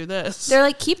also going to do this. They're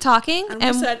like, keep talking. And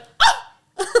we said,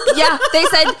 yeah, they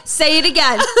said, say it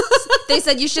again. They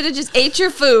said, you should have just ate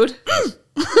your food.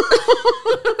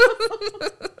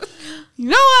 you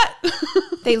know what?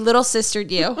 They little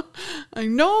sistered you. I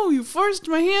know you forced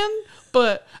my hand,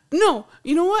 but no,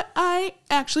 you know what? I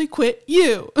actually quit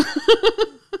you.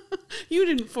 You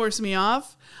didn't force me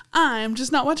off. I'm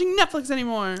just not watching Netflix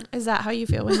anymore. Is that how you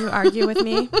feel when you argue with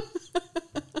me?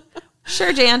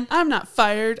 Sure, Jan. I'm not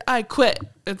fired. I quit.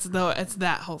 It's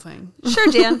that whole thing.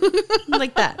 Sure, Jan.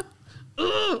 Like that.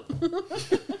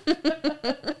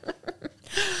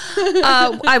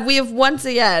 We have once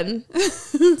again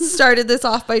started this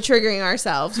off by triggering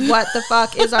ourselves. What the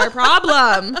fuck is our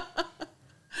problem?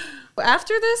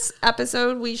 After this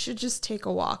episode, we should just take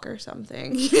a walk or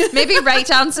something. Maybe write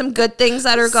down some good things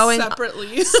that are going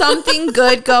separately. Something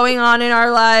good going on in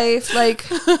our life. Like,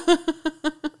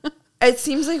 it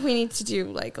seems like we need to do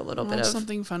like a little bit of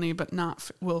something funny, but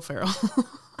not Will Ferrell.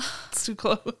 It's too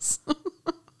close.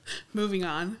 Moving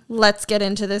on. Let's get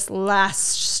into this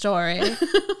last story.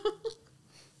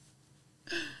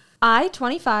 I,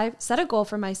 25, set a goal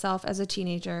for myself as a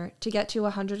teenager to get to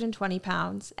 120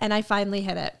 pounds, and I finally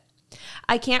hit it.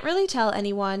 I can't really tell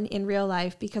anyone in real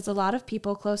life because a lot of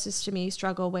people closest to me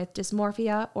struggle with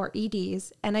dysmorphia or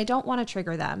EDs, and I don't want to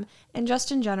trigger them, and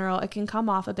just in general, it can come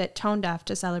off a bit tone deaf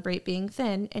to celebrate being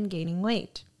thin and gaining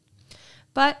weight.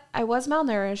 But I was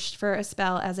malnourished for a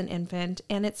spell as an infant,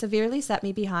 and it severely set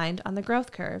me behind on the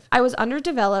growth curve. I was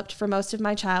underdeveloped for most of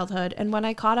my childhood, and when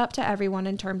I caught up to everyone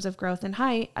in terms of growth and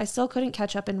height, I still couldn't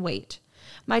catch up in weight.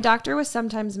 My doctor was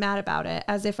sometimes mad about it,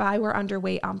 as if I were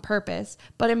underweight on purpose,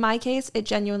 but in my case, it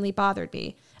genuinely bothered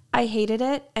me. I hated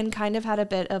it and kind of had a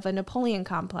bit of a Napoleon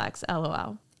complex,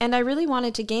 lol. And I really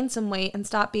wanted to gain some weight and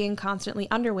stop being constantly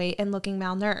underweight and looking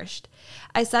malnourished.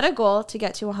 I set a goal to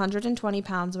get to 120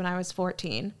 pounds when I was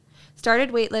 14.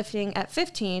 Started weightlifting at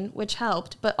 15, which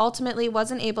helped, but ultimately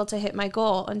wasn't able to hit my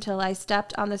goal until I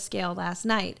stepped on the scale last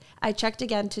night. I checked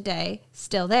again today,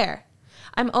 still there.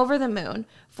 I'm over the moon.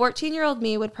 14-year-old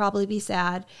me would probably be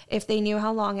sad if they knew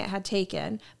how long it had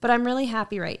taken, but I'm really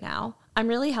happy right now. I'm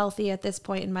really healthy at this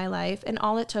point in my life, and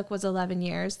all it took was 11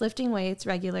 years, lifting weights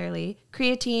regularly,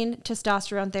 creatine,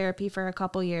 testosterone therapy for a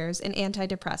couple years, and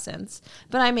antidepressants.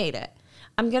 But I made it.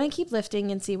 I'm going to keep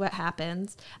lifting and see what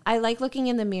happens. I like looking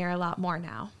in the mirror a lot more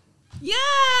now.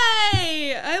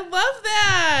 Yay! I love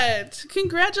that.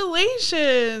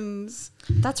 Congratulations.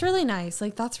 That's really nice.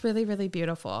 Like, that's really, really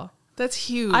beautiful. That's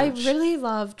huge. I really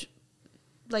loved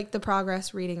like the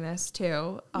progress reading this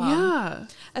too. Yeah.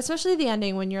 Especially the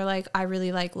ending when you're like, I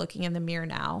really like looking in the mirror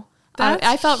now.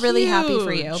 I felt really happy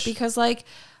for you because like,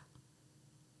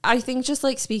 I think just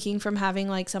like speaking from having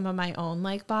like some of my own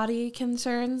like body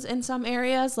concerns in some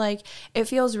areas, like it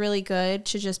feels really good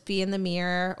to just be in the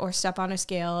mirror or step on a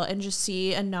scale and just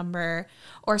see a number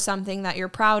or something that you're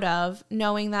proud of,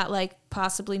 knowing that like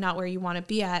possibly not where you want to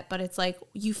be at, but it's like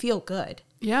you feel good.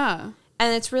 Yeah.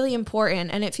 And it's really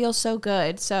important and it feels so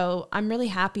good. So I'm really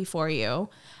happy for you.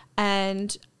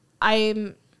 And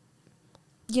I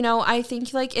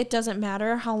think like it doesn't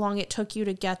matter how long it took you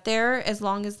to get there, as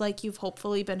long as like you've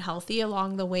hopefully been healthy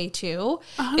along the way too,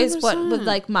 100%. is what would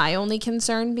like my only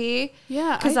concern be.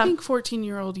 Yeah. I think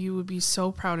 14-year-old you would be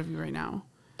so proud of you right now.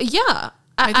 Yeah.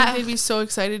 I think they'd be so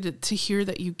excited to hear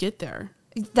that you get there.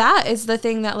 That is the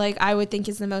thing that like I would think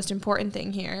is the most important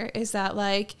thing here is that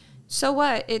like, so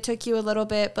what? It took you a little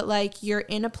bit, but like you're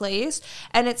in a place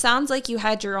and it sounds like you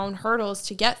had your own hurdles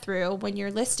to get through when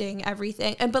you're listing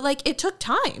everything. But like it took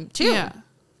time too. Yeah.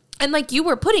 And like you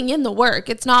were putting in the work.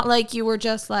 It's not like you were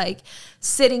just like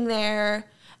sitting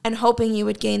there and hoping you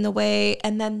would gain the weight,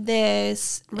 and then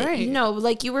this, Right. you know,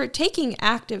 like you were taking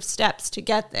active steps to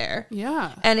get there.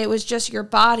 Yeah. And it was just your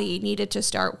body needed to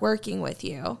start working with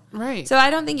you. Right. So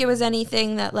I don't think it was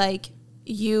anything that like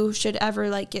you should ever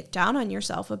like get down on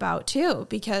yourself about too,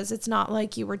 because it's not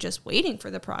like you were just waiting for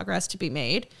the progress to be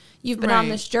made. You've been on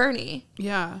Right. this journey.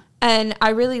 Yeah. And I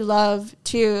really love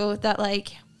too that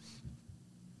like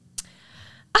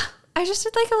I just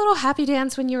did like a little happy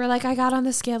dance when you were like, I got on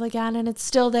the scale again and it's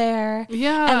still there.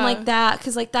 Yeah. And like that,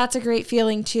 because like that's a great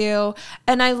feeling too.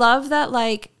 And I love that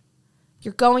like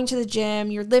you're going to the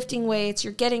gym, you're lifting weights,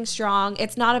 you're getting strong.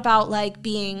 It's not about like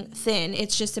being thin.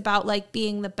 It's just about like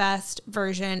being the best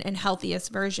version and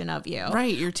healthiest version of you.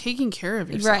 Right. You're taking care of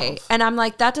yourself. Right. And I'm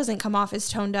like, that doesn't come off as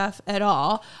tone deaf at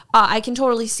all. I can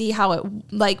totally see how it,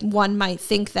 like, one might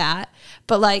think that.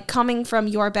 But, like, coming from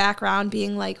your background,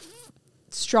 being, like,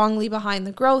 strongly behind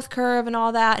the growth curve and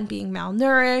all that, and being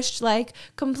malnourished, like,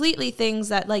 completely things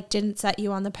that, like, didn't set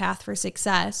you on the path for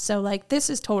success. So, like, this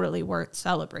is totally worth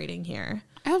celebrating here.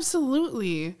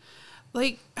 Absolutely.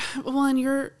 Like, well, and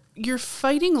you're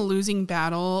fighting a losing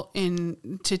battle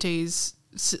in today's,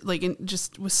 like, in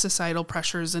just with societal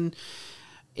pressures and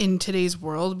in today's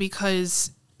world,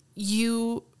 because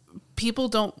people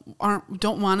don't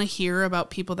want to hear about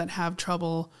people that have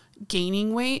trouble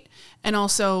gaining weight, and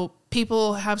also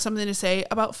people have something to say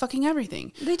about fucking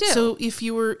everything. They do. So if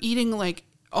you were eating like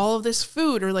all of this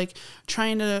food, or like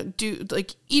trying to do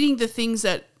like eating the things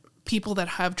that people that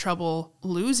have trouble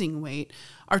losing weight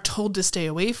are told to stay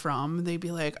away from, they'd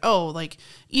be like, oh, like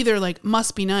either like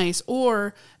must be nice,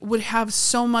 or would have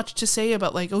so much to say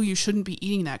about like, oh, you shouldn't be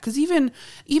eating that. Because even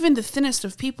the thinnest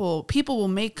of people will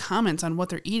make comments on what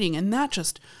they're eating, and that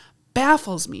just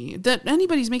baffles me that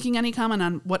anybody's making any comment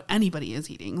on what anybody is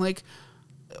eating. Like,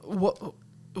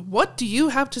 what do you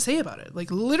have to say about it?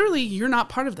 Like, literally, you're not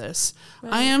part of this.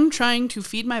 Right. I am trying to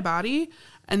feed my body,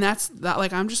 and that's that.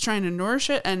 Like, I'm just trying to nourish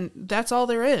it, and that's all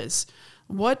there is.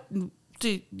 What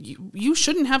do you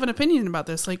shouldn't have an opinion about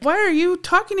this? Like, why are you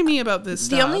talking to me about this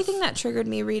stuff? The only thing that triggered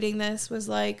me reading this was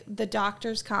like the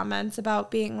doctor's comments about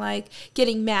being like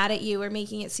getting mad at you or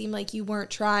making it seem like you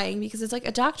weren't trying, because it's like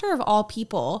a doctor of all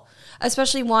people,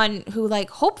 especially one who like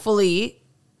hopefully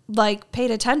like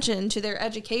paid attention to their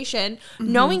education,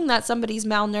 knowing that somebody's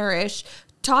malnourished,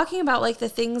 talking about like the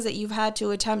things that you've had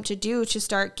to attempt to do to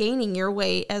start gaining your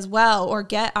weight as well, or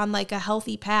get on like a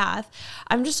healthy path.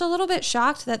 I'm just a little bit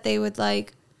shocked that they would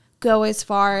like go as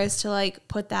far as to like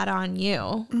put that on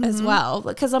you as well.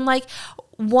 Because I'm like,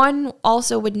 one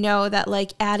also would know that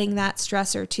like adding that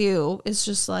stressor too is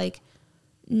just like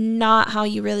not how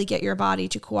you really get your body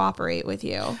to cooperate with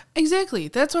you. Exactly.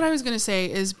 That's what I was going to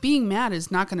say, is being mad is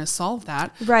not going to solve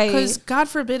that. Right. Because God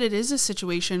forbid it is a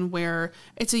situation where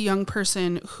it's a young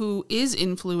person who is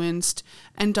influenced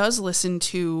and does listen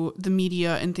to the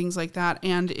media and things like that,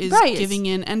 and is giving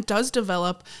in and does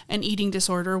develop an eating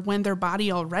disorder when their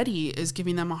body already is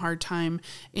giving them a hard time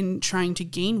in trying to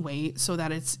gain weight so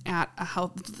that it's at a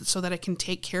health, so that it can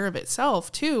take care of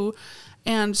itself too.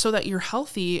 And so that you're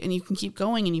healthy and you can keep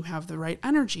going and you have the right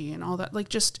energy and all that, like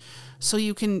just so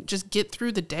you can just get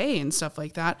through the day and stuff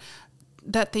like that,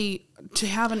 to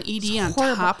have an ED on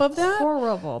top of that.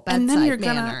 Horrible bedside and then you're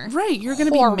manner. you're going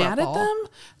to be mad at them.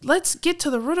 Let's get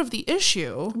to the root of the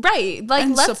issue. Right. Like,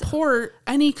 and let's support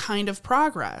any kind of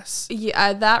progress.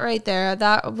 Yeah, that right there,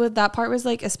 that part was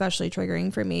like especially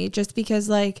triggering for me, just because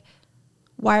like,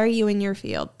 why are you in your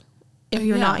field if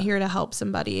you're not here to help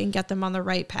somebody and get them on the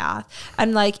right path?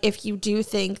 And like, if you do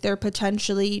think they're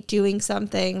potentially doing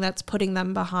something that's putting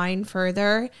them behind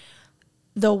further,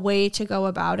 the way to go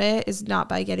about it is not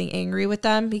by getting angry with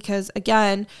them, because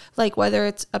again, like whether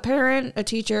it's a parent, a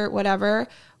teacher, whatever,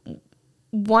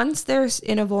 once they're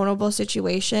in a vulnerable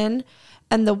situation,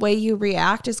 and the way you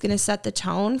react is going to set the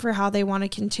tone for how they want to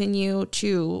continue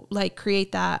to like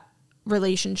create that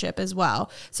relationship as well.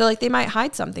 So like they might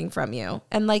hide something from you,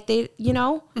 and like they, you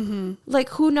know, like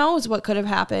who knows what could have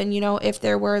happened, you know, if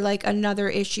there were like another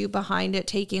issue behind it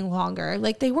taking longer.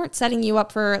 Like they weren't setting you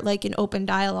up for like an open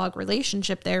dialogue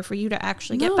relationship there for you to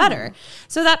actually get better.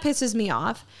 So that pisses me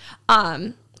off.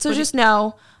 So just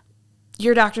know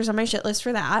your doctor's on my shit list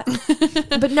for that.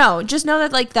 But no, just know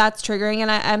that like that's triggering, and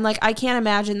I'm like, I can't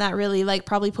imagine that really like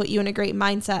probably put you in a great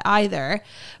mindset either.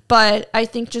 But I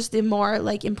think just the more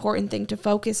like important thing to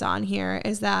focus on here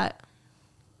is that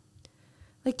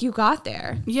like you got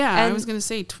there. Yeah, and I was gonna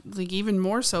say like even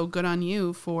more so, good on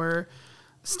you for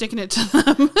sticking it to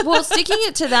them. Well, sticking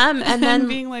it to them and then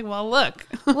being like, well, look.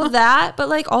 well, that, but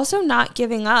like also not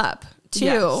giving up too.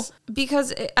 Yes.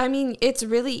 Because I mean, it's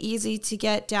really easy to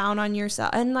get down on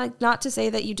yourself, and like, not to say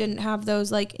that you didn't have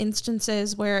those like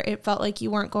instances where it felt like you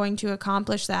weren't going to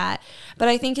accomplish that, but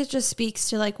I think it just speaks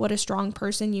to like what a strong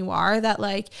person you are, that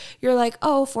like you're like,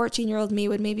 oh, 14-year-old me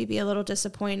would maybe be a little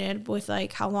disappointed with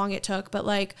like how long it took, but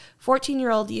like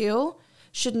 14-year-old you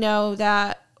should know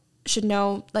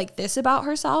like this about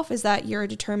herself, is that you're a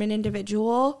determined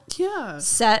individual,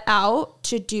 set out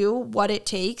to do what it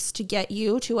takes to get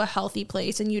you to a healthy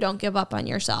place, and you don't give up on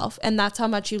yourself. And that's how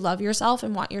much you love yourself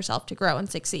and want yourself to grow and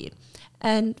succeed.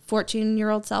 And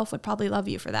 14-year-old self would probably love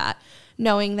you for that,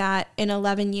 knowing that in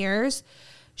 11 years,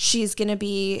 she's going to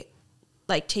be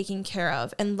like taken care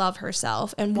of and love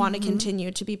herself and want to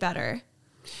continue to be better.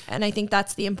 And I think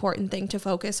that's the important thing to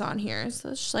focus on here. So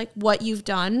it's just like what you've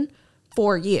done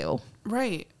for you.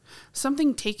 Right.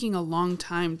 Something taking a long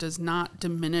time does not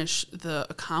diminish the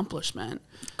accomplishment.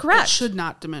 Correct. It should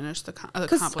not diminish the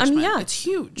accomplishment. It's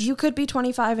huge. You could be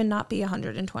 25 and not be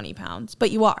 120 pounds, but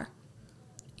you are.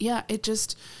 Yeah, it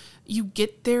just, you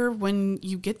get there when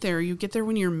you get there. You get there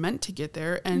when you're meant to get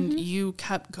there, and you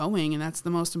kept going, and that's the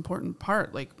most important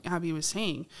part, like Abby was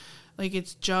saying. Like,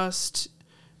 it's just,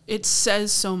 it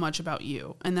says so much about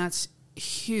you, and that's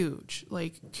huge.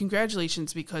 Like,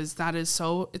 congratulations, because that is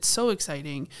it's so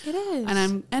exciting. It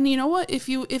is. And you know what, if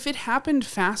it happened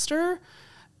faster,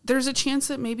 there's a chance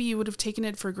that maybe you would have taken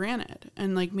it for granted,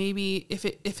 and like maybe if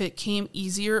it came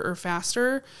easier or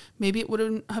faster, maybe it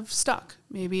wouldn't have stuck.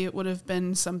 Maybe it would have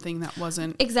been something that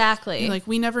wasn't exactly, like,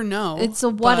 we never know. It's a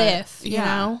what if, you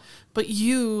know, but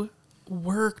you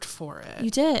worked for it. You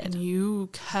did. And you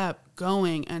kept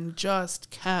going and just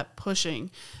kept pushing.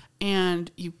 And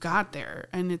you got there,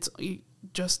 and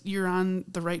you're on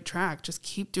the right track. Just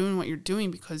keep doing what you're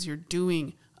doing, because you're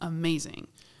doing amazing.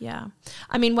 Yeah.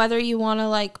 I mean, whether you want to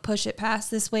like push it past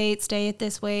this weight, stay at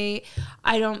this weight,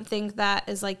 I don't think that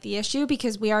is like the issue,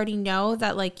 because we already know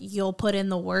that like you'll put in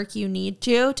the work you need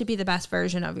to be the best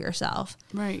version of yourself.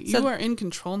 Right. So you are in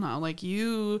control now. Like,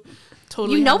 you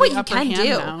totally you know have what the you upper can hand do.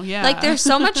 now. Yeah. Like, there's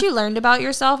so much you learned about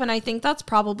yourself, and I think that's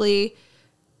probably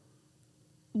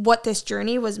what this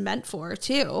journey was meant for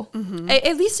too.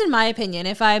 At least in my opinion,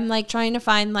 if I'm like trying to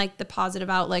find like the positive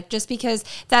outlook, just because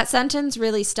that sentence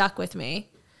really stuck with me.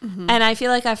 And I feel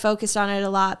like I focused on it a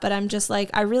lot, but I'm just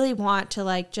like, I really want to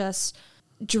like just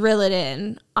drill it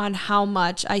in on how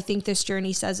much I think this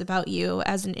journey says about you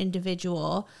as an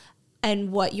individual,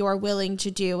 and what you're willing to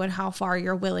do and how far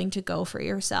you're willing to go for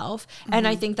yourself. And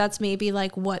I think that's maybe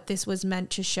like what this was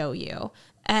meant to show you.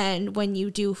 And when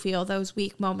you do feel those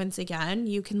weak moments again,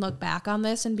 you can look back on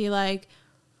this and be like,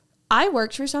 I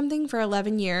worked for something for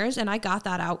 11 years and I got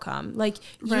that outcome. Like,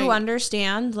 you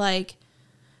understand, like,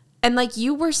 and like,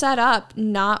 you were set up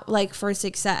not like for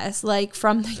success, like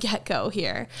from the get-go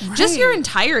here. Right. Just your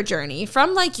entire journey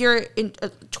from like your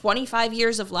 25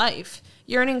 years of life.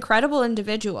 You're an incredible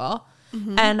individual.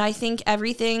 And I think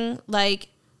everything, like,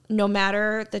 no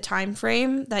matter the time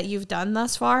frame that you've done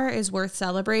thus far, is worth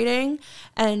celebrating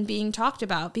and being talked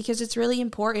about, because it's really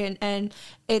important, and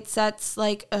it sets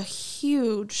like a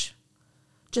huge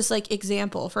just like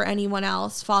example for anyone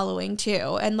else following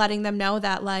too, and letting them know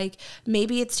that like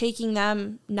maybe it's taking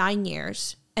them 9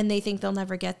 years and they think they'll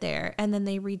never get there, and then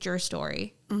they read your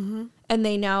story and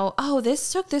they know, oh,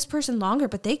 this took this person longer,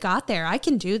 but they got there. I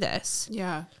can do this.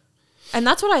 Yeah. And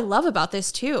that's what I love about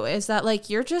this too, is that like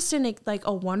you're just in like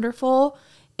a wonderful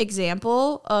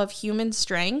example of human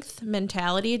strength,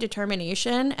 mentality,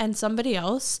 determination, and somebody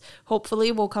else hopefully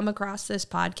will come across this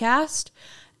podcast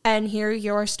and hear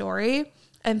your story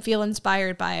and feel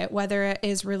inspired by it, whether it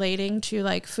is relating to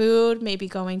like food, maybe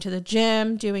going to the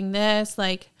gym, doing this.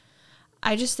 Like,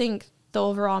 I just think the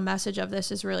overall message of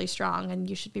this is really strong, and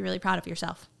you should be really proud of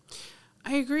yourself.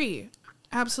 I agree.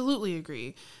 Absolutely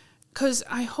agree. Because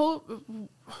I hope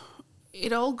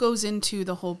it all goes into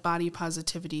the whole body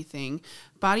positivity thing.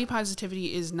 Body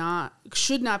positivity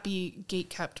should not be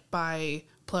gatekept by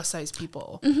plus size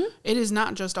people. It is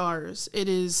not just ours. It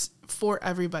is for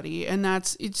everybody. And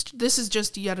this is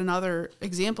just yet another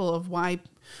example of why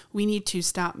we need to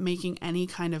stop making any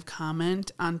kind of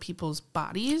comment on people's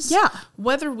bodies. Yeah.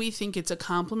 Whether we think it's a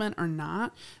compliment or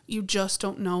not, you just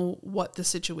don't know what the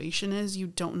situation is. You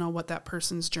don't know what that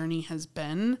person's journey has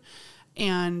been.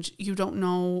 And you don't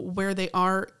know where they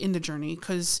are in the journey.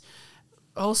 Because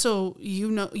also,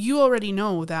 you already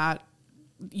know that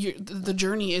the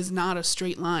journey is not a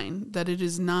straight line, that it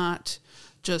is not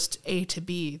just A to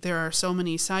B. There are so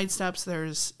many side steps.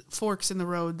 There's forks in the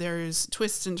road. There's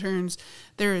twists and turns.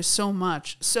 There is so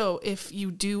much. So if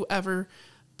you do ever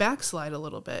backslide a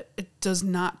little bit, it does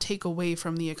not take away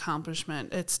from the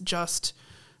accomplishment. It's just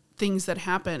things that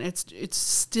happen. It's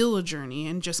still a journey,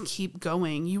 and just keep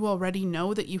going. You already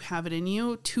know that you have it in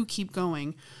you to keep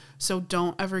going. So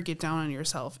don't ever get down on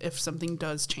yourself if something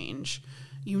does change.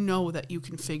 You know that you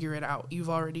can figure it out. You've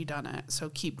already done it.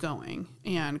 So keep going.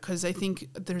 And because I think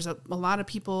there's a lot of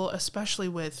people, especially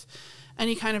with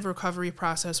any kind of recovery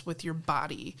process with your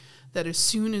body, that as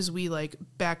soon as we like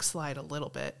backslide a little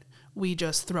bit, we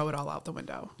just throw it all out the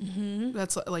window. Mm-hmm.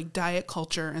 That's like diet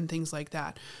culture and things like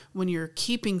that. When you're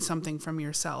keeping something from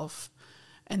yourself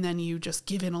and then you just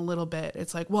give in a little bit,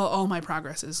 it's like, well, all my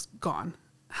progress is gone.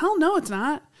 Hell no, it's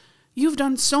not. You've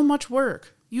done so much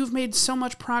work. You've made so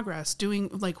much progress doing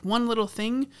like one little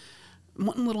thing,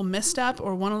 one little misstep,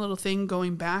 or one little thing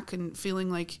going back and feeling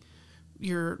like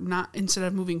you're not, instead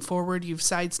of moving forward, you've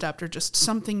sidestepped, or just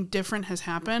something different has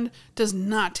happened, does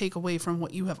not take away from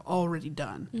what you have already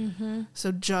done. Mm-hmm.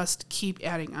 So just keep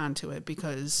adding on to it,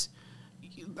 because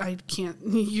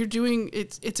you're doing,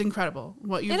 it's incredible.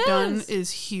 What you've done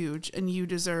is huge, and you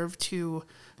deserve to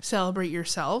celebrate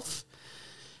yourself.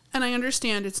 And I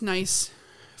understand it's nice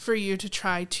for you to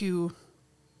try to,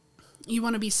 you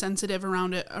want to be sensitive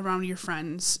around your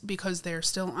friends because they're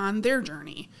still on their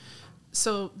journey.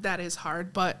 So that is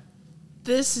hard, but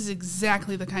this is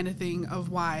exactly the kind of thing of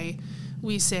why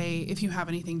we say, if you have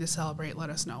anything to celebrate, let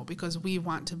us know, because we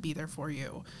want to be there for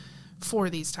you for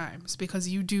these times, because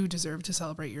you do deserve to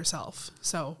celebrate yourself.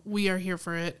 So we are here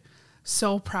for it.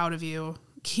 So proud of you.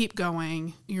 Keep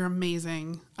going. You're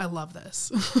amazing. I love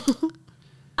this.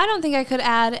 I don't think I could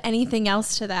add anything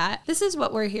else to that. This is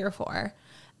what we're here for.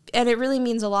 And it really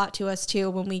means a lot to us too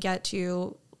when we get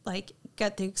to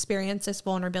get to experience this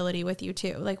vulnerability with you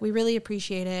too. Like, we really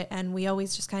appreciate it, and we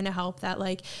always just kind of hope that,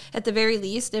 like, at the very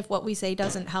least, if what we say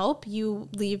doesn't help, you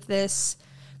leave this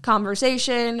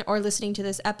conversation or listening to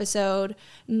this episode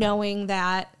knowing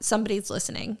that somebody's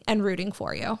listening and rooting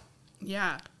for you.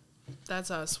 Yeah,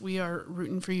 that's us. We are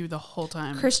rooting for you the whole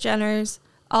time. Kris Jenners,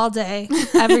 all day,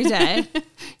 every day.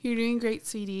 You're doing great,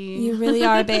 sweetie. You really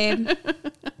are, babe.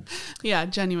 Yeah,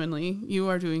 genuinely, you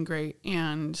are doing great,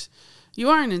 and you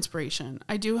are an inspiration.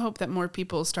 I do hope that more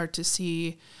people start to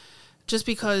see, just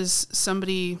because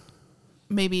somebody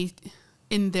maybe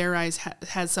in their eyes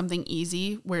has something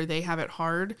easy where they have it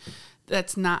hard,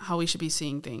 that's not how we should be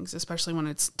seeing things, especially when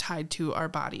it's tied to our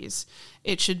bodies.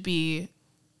 It should be,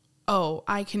 oh,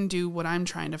 I can do what I'm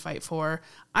trying to fight for.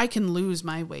 I can lose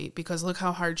my weight because look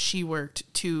how hard she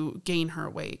worked to gain her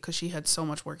weight, because she had so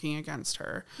much working against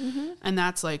her. Mm-hmm. And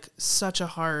that's like such a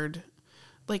hard,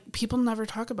 like, people never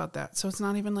talk about that. So it's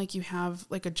not even like you have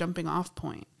like a jumping off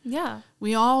point. Yeah.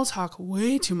 We all talk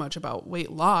way too much about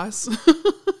weight loss.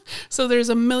 So there's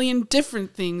a million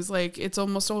different things. Like, it's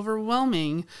almost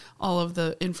overwhelming, all of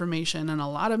the information, and a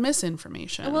lot of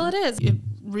misinformation. Well, it is. It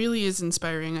really is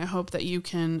inspiring. I hope that you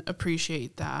can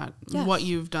appreciate that. Yes. What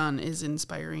you've done is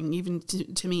inspiring, even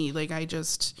to me. Like,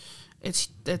 it's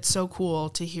so cool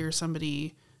to hear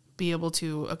somebody be able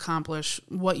to accomplish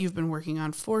what you've been working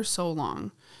on for so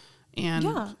long.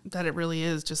 And that it really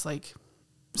is just like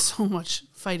so much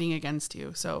fighting against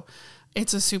you. So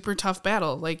it's a super tough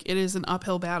battle. Like, it is an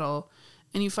uphill battle,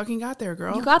 and you fucking got there,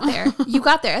 girl. You got there. You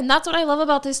got there. And that's what I love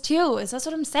about this too, is that's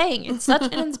what I'm saying. It's such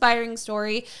an inspiring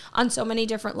story on so many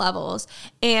different levels.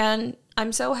 And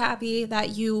I'm so happy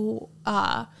that you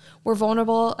were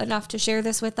vulnerable enough to share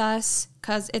this with us,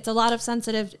 because it's a lot of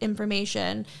sensitive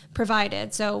information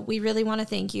provided. So we really want to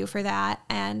thank you for that.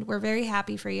 And we're very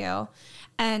happy for you.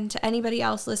 And to anybody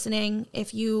else listening,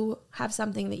 if you have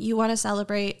something that you want to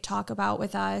celebrate, talk about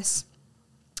with us,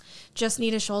 just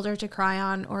need a shoulder to cry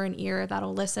on or an ear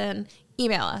that'll listen,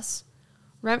 email us,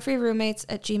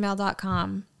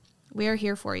 rentfreeroommates@gmail.com. We are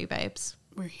here for you, babes.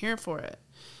 We're here for it.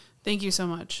 Thank you so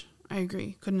much. I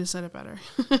agree. Couldn't have said it better.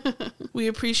 We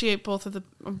appreciate both of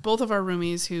our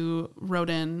roomies who wrote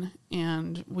in,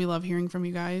 and we love hearing from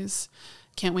you guys.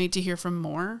 Can't wait to hear from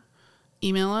more.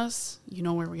 Email us. You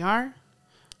know where we are.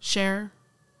 Share.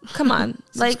 Come on.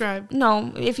 Subscribe. Like,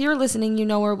 no, if you're listening, you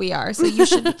know where we are. So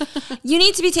you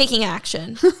need to be taking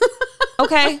action.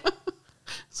 Okay?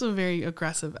 It's a very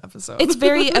aggressive episode. It's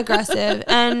very aggressive.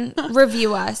 And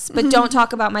review us, but don't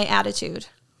talk about my attitude.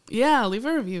 Yeah, leave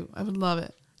a review. I would love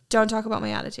it. Don't talk about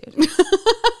my attitude.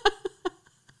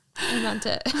 I meant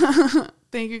it.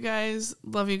 Thank you guys.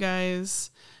 Love you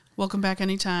guys. Welcome back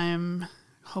anytime.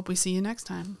 Hope we see you next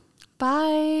time.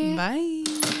 Bye.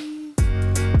 Bye.